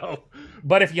 No.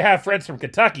 But if you have friends from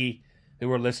Kentucky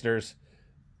who are listeners,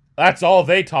 that's all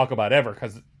they talk about ever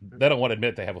because they don't want to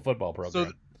admit they have a football program.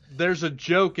 So there's a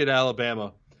joke at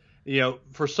Alabama.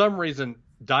 For some reason,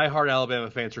 diehard Alabama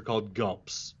fans are called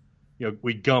gumps.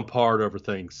 We gump hard over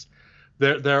things.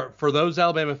 They're for those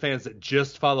Alabama fans that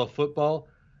just follow football,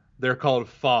 they're called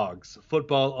fogs,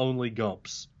 football only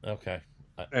gumps. Okay.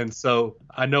 And so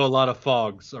I know a lot of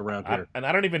fogs around here. And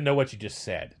I don't even know what you just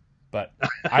said, but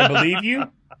I believe you.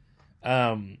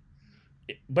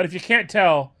 But if you can't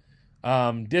tell,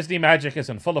 Disney Magic is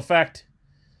in full effect.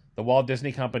 The Walt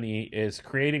Disney Company is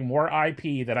creating more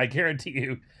IP that I guarantee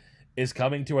you is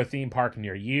coming to a theme park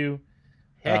near you.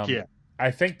 Heck yeah.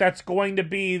 I think that's going to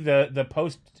be the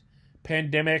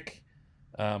post-pandemic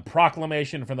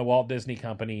proclamation from the Walt Disney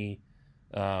Company.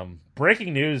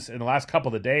 Breaking news in the last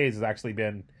couple of days has actually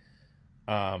been,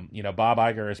 Bob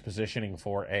Iger is positioning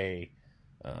for a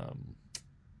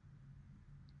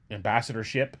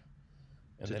ambassadorship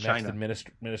in To the China. next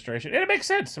administration. And it makes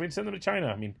sense. I mean, send them to China.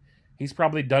 I mean, he's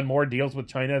probably done more deals with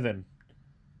China than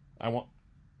I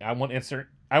won't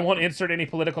insert any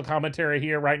political commentary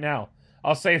here right now.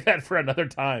 I'll save that for another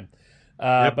time.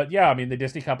 Yep. But yeah, I mean, the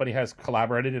Disney company has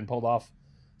collaborated and pulled off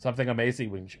something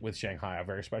amazing with Shanghai, a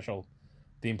very special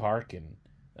theme park. And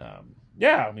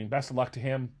best of luck to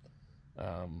him.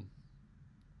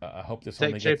 I hope this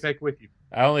Take JPEG with you.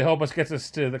 I only hope this gets us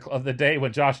to the day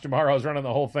when Josh Tomorrow is running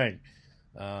the whole thing,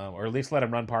 or at least let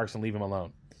him run parks and leave him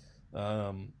alone.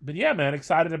 But yeah, man,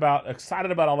 excited about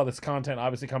all of this content.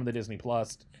 Obviously, coming to Disney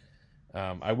Plus.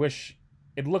 I wish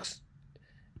it looks.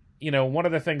 One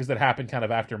of the things that happened kind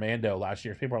of after Mando last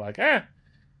year, people are like, I'll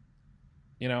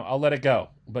let it go.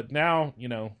 But now,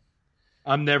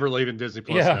 I'm never leaving Disney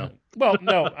Plus yeah. now. Well,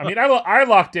 no, I mean, I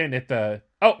locked in at and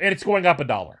it's going up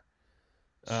 $1.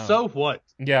 So what?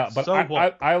 Yeah, but So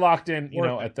what? I locked in,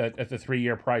 Worth at the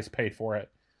 3-year price paid for it.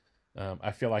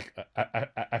 I feel like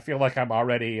I'm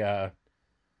already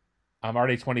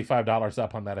 $25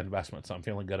 up on that investment, so I'm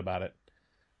feeling good about it.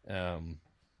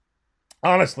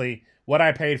 honestly, what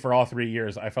I paid for all 3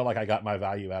 years, I felt like I got my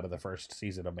value out of the first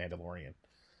season of Mandalorian,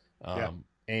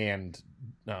 and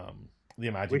the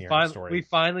Imagineering story. We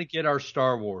finally get our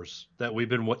Star Wars that we've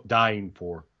been dying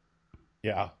for.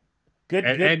 Yeah, good.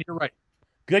 And you're right.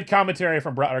 Good commentary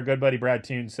from our good buddy Brad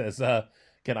Toon says,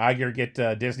 "Can Iger get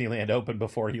Disneyland open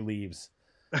before he leaves?"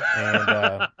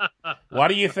 And what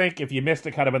do you think? If you missed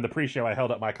it, kind of in the pre-show, I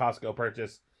held up my Costco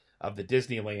purchase of the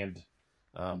Disneyland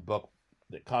book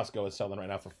that Costco is selling right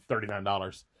now for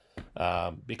 $39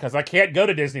 because I can't go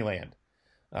to Disneyland,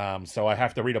 so I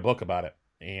have to read a book about it.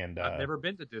 And I've never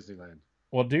been to Disneyland.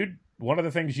 Well, dude, one of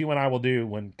the things you and I will do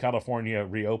when California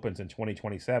reopens in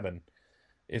 2027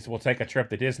 is we'll take a trip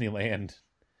to Disneyland.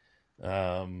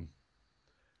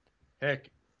 Heck,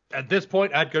 at this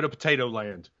point, I'd go to Potato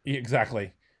Land.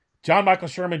 Exactly. John Michael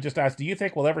Sherman just asked, do you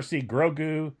think we'll ever see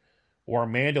Grogu or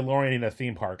Mandalorian in a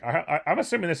theme park? I'm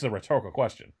assuming this is a rhetorical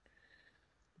question.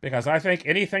 Because I think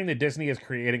anything that Disney is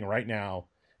creating right now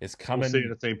is coming. We'll see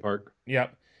in a theme park.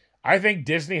 Yep. I think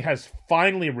Disney has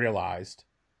finally realized.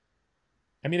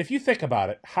 I mean, if you think about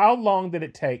it, how long did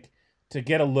it take to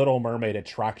get a Little Mermaid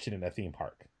attraction in a theme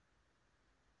park?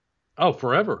 Oh,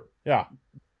 forever. Yeah.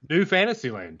 New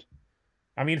Fantasyland.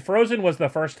 I mean, Frozen was the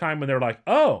first time when they were like,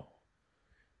 oh,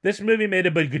 this movie made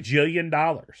a bajillion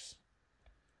dollars.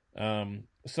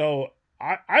 So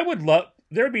I would love,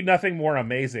 there would be nothing more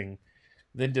amazing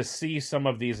than to see some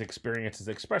of these experiences,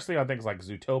 especially on things like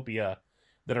Zootopia,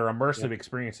 that are immersive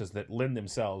experiences that lend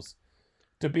themselves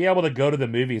to be able to go to the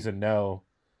movies and know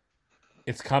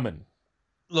it's coming.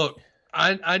 Look,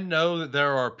 I know that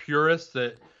there are purists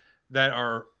that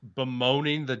are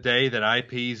bemoaning the day that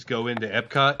IPs go into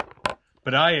Epcot,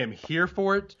 but I am here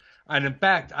for it. And in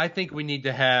fact, I think we need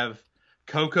to have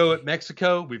Coco at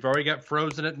Mexico. We've already got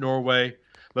Frozen at Norway.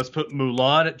 Let's put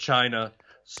Mulan at China,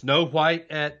 Snow White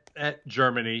at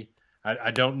Germany.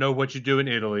 I don't know what you do in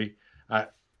Italy,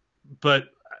 but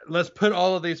let's put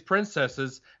all of these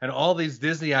princesses and all these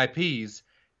Disney IPs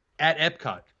at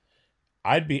Epcot.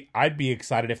 I'd be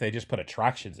excited if they just put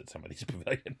attractions at some of these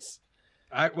pavilions.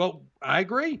 I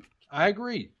agree.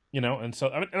 You know, and so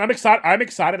I'm excited. I'm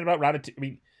excited about Ratatouille. I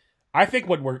mean, I think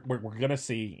what we're gonna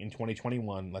see in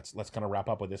 2021. Let's kind of wrap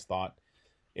up with this thought.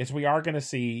 Is we are gonna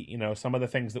see, you know, some of the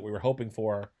things that we were hoping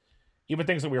for, even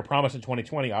things that we were promised in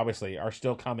 2020, obviously, are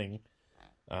still coming.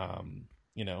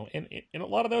 You know, and a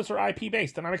lot of those are IP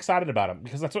based, and I'm excited about them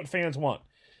because that's what fans want.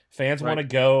 Fans want to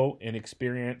go and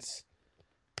experience.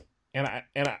 And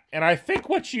I think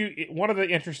one of the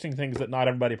interesting things that not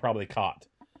everybody probably caught,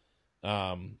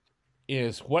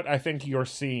 is what I think you're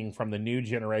seeing from the new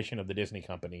generation of the Disney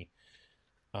company.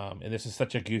 And this is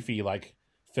such a goofy like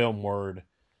film word,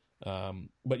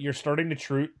 but you're starting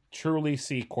to truly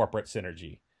see corporate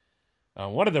synergy.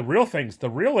 One of the real things, the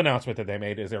real announcement that they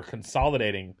made is they're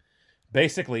consolidating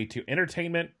basically to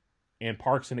entertainment and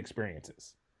parks and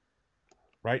experiences.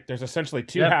 Right? There's essentially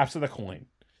two halves of the coin.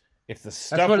 It's the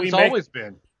stuff that's what it's always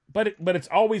been. But it's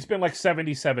always been like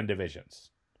 77 divisions.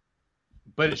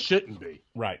 But it shouldn't be.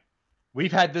 Right.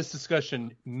 We've had this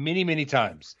discussion many, many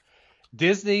times.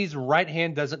 Disney's right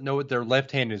hand doesn't know what their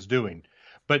left hand is doing.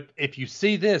 But if you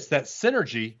see this, that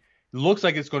synergy looks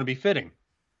like it's going to be fitting.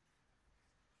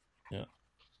 Yeah.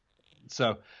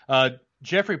 So,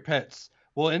 Jeffrey Petz,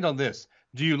 we'll end on this.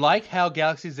 Do you like how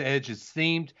Galaxy's Edge is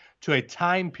themed to a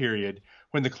time period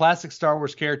when the classic Star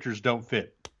Wars characters don't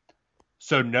fit?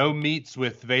 So no meets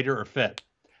with Vader or Fett.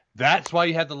 That's why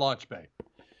you have the launch bay.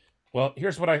 Well,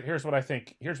 here's what I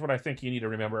think you need to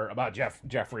remember about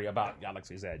Jeffrey about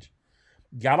Galaxy's Edge.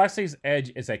 Galaxy's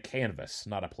Edge is a canvas,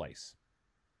 not a place.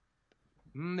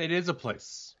 It is a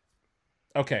place.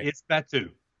 Okay. It's Batuu.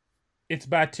 It's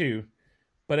Batuu,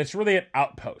 but it's really an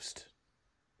outpost.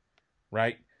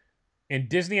 Right? And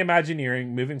Disney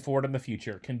Imagineering, moving forward in the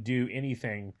future, can do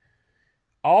anything.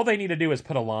 All they need to do is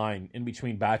put a line in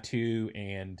between Batuu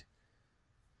and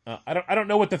I don't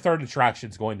know what the third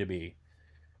attraction is going to be,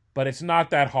 but it's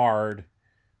not that hard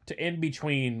to in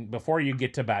between before you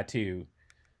get to Batuu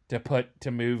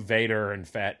to move Vader and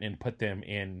Fett and put them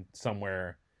in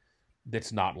somewhere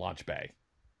that's not Launch Bay.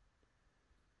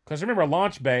 Because remember,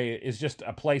 Launch Bay is just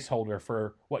a placeholder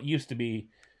for what used to be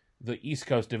the East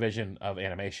Coast division of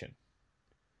animation.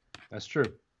 That's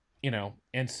true. You know,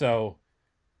 and so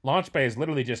Launch Bay is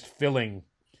literally just filling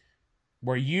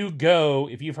where you go.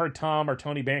 If you've heard Tom or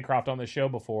Tony Bancroft on the show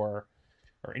before,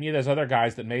 or any of those other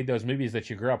guys that made those movies that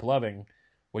you grew up loving,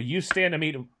 where you stand to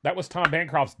meet, that was Tom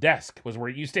Bancroft's desk, was where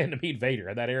you stand to meet Vader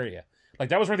in that area. Like,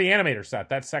 that was where the animator sat,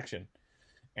 that section.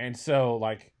 And so,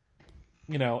 like,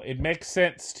 you know, it makes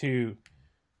sense to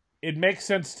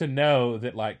know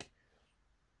that, like,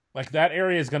 Like that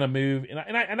area is going to move, and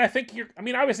I think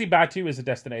obviously Batu is a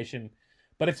destination,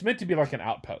 but it's meant to be like an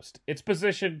outpost. It's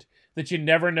positioned that you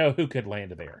never know who could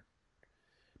land there.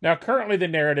 Now, currently the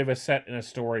narrative is set in a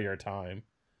story or time,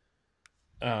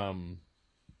 but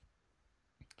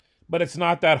it's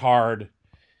not that hard.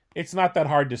 It's not that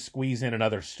hard to squeeze in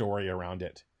another story around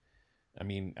it. I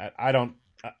mean, I don't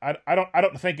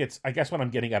think it's. I guess what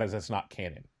I'm getting at is it's not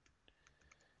canon.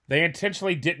 They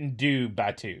intentionally didn't do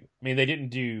Batu. I mean, they didn't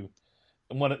do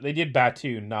they did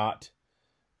Batu, not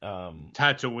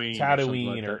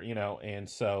Tatooine, or and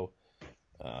so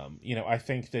I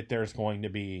think that there's going to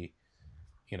be,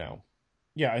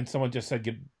 and someone just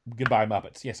said goodbye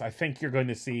Muppets. Yes, I think you're going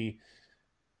to see.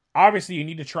 Obviously, you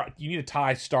need to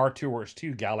tie Star Tours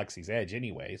to Galaxy's Edge,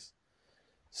 anyways.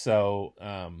 So,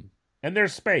 and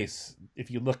there's space.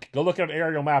 If you go look at an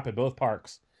aerial map at both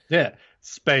parks. Yeah,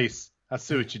 space. I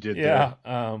see what you did there.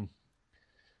 Yeah.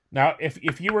 Now,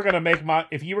 if you were gonna make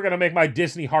my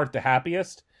Disney heart the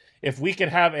happiest, if we could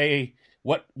have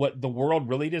what the world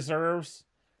really deserves,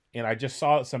 and I just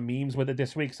saw some memes with it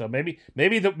this week, so maybe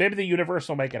the universe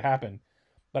will make it happen.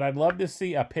 But I'd love to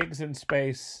see a Pigs in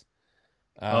Space.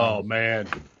 Oh man,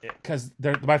 because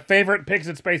my favorite Pigs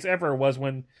in Space ever was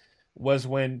when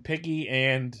Piggy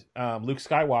and Luke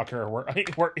Skywalker were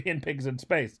in Pigs in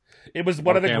Space. It was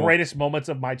one of the greatest moments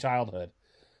of my childhood.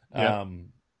 Yeah.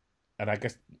 And I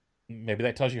guess maybe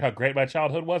that tells you how great my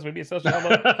childhood was. Maybe it tells you how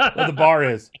low the bar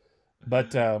is.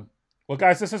 But well,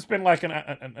 guys, this has been like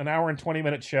an hour and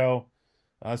 20-minute show.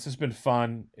 This has been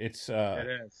fun. It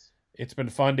is. It's been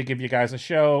fun to give you guys a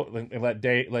show and let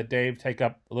Dave take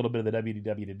up a little bit of the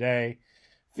WDW Today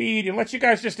feed and let you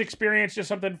guys just experience just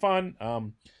something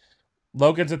fun.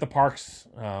 Logan's at the parks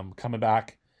coming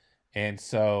back, and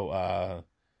so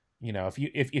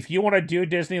if you want to do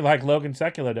Disney like Logan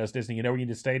Secula does Disney, you know where you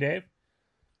need to stay, Dave?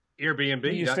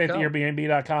 Airbnb. You stay at the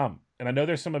Airbnb.com, and I know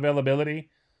there's some availability.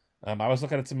 I was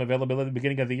looking at some availability at the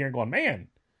beginning of the year and going, man,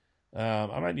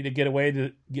 I might need to get away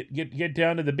to get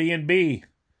down to the B&B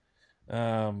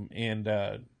and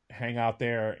hang out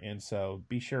there. And so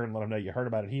be sure and let them know you heard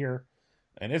about it here.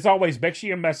 And as always, make sure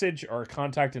you message or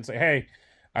contact and say, hey,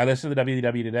 I listen to the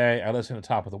WDW Today. I listen to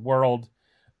Top of the World.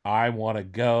 I want to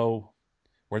go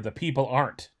where the people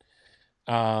aren't.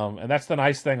 And that's the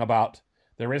nice thing about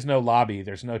there is no lobby.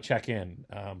 There's no check-in.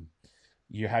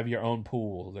 You have your own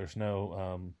pool. There's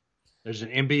no... There's an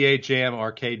NBA Jam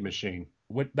arcade machine.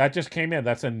 That just came in.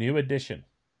 That's a new addition.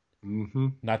 Mm-hmm.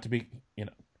 Not to be,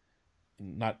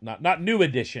 not new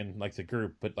edition like the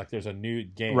group, but like there's a new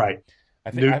game. Right. I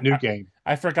think new game.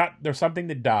 I forgot there's something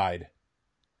that died.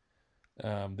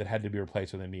 That had to be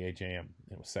replaced with NBA Jam.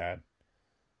 It was sad.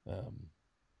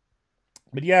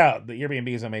 But yeah, the Airbnb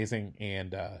is amazing,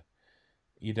 and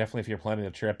you definitely, if you're planning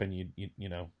a trip and you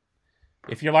know,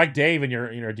 if you're like Dave and you're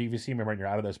a DVC member and you're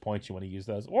out of those points, you want to use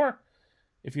those, or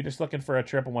if you're just looking for a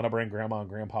trip and want to bring grandma and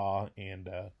grandpa and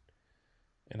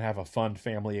have a fun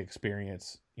family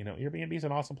experience, Airbnb is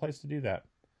an awesome place to do that.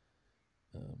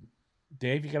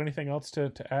 Dave, you got anything else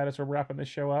to add as we're wrapping this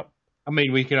show up? I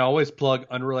mean, we can always plug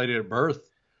Unrelated at Birth.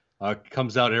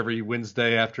 Comes out every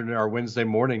Wednesday afternoon or Wednesday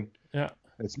morning. Yeah.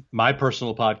 It's my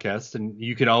personal podcast, and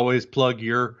you can always plug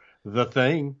The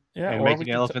Thing and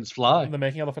Making Elephants Fly. The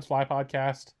Making Elephants Fly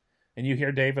podcast. And you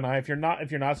hear Dave and I. If you're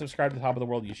not subscribed to the Top of the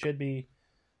World, you should be.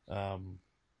 I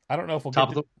don't know if we'll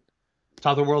Top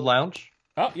of the World Lounge.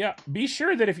 Oh yeah. Be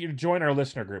sure that if you join our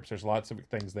listener groups, there's lots of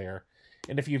things there.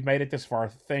 And if you've made it this far,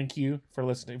 thank you for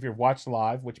listening. If you've watched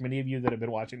live, which many of you that have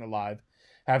been watching the live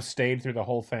have stayed through the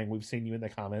whole thing. We've seen you in the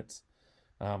comments.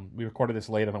 We recorded this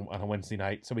late on a Wednesday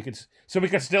night, so we could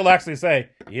still actually say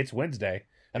it's Wednesday.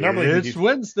 And normally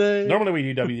Wednesday. Normally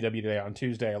we do WW Today on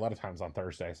Tuesday, a lot of times on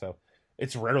Thursday. So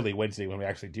it's rarely Wednesday when we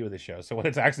actually do this show. So when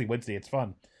it's actually Wednesday, it's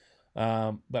fun.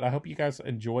 But I hope you guys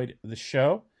enjoyed the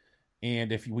show.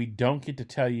 And if we don't get to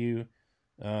tell you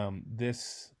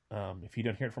this, if you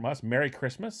don't hear it from us, Merry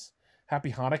Christmas,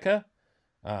 Happy Hanukkah,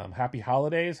 Happy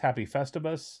Holidays, Happy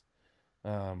Festivus,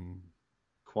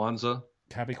 Kwanzaa,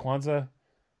 Happy Kwanzaa,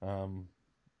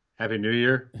 Happy New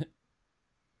Year.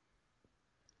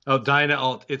 Oh,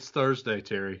 Dinah, it's Thursday,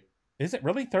 Terry. Is it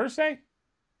really Thursday?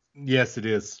 Yes, it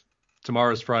is.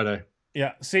 Tomorrow's Friday.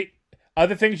 Yeah. See,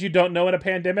 other things you don't know in a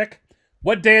pandemic,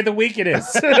 what day of the week it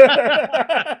is.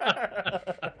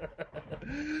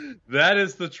 That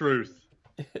is the truth.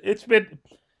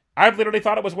 I've literally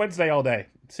thought it was Wednesday all day.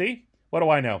 See? What do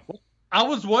I know? I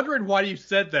was wondering why you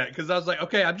said that, because I was like,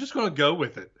 okay, I'm just going to go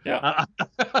with it. Yeah.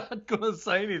 I'm not going to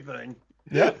say anything.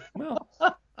 Yeah. Well.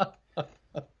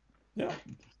 Yeah.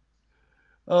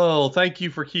 Oh, thank you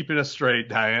for keeping us straight,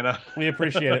 Diana. We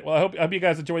appreciate it. Well, I hope you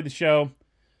guys enjoyed the show.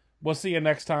 We'll see you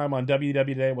next time on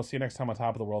WW Day. We'll see you next time on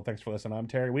Top of the World. Thanks for listening. I'm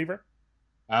Terry Weaver.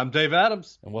 I'm Dave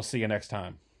Adams. And we'll see you next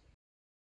time.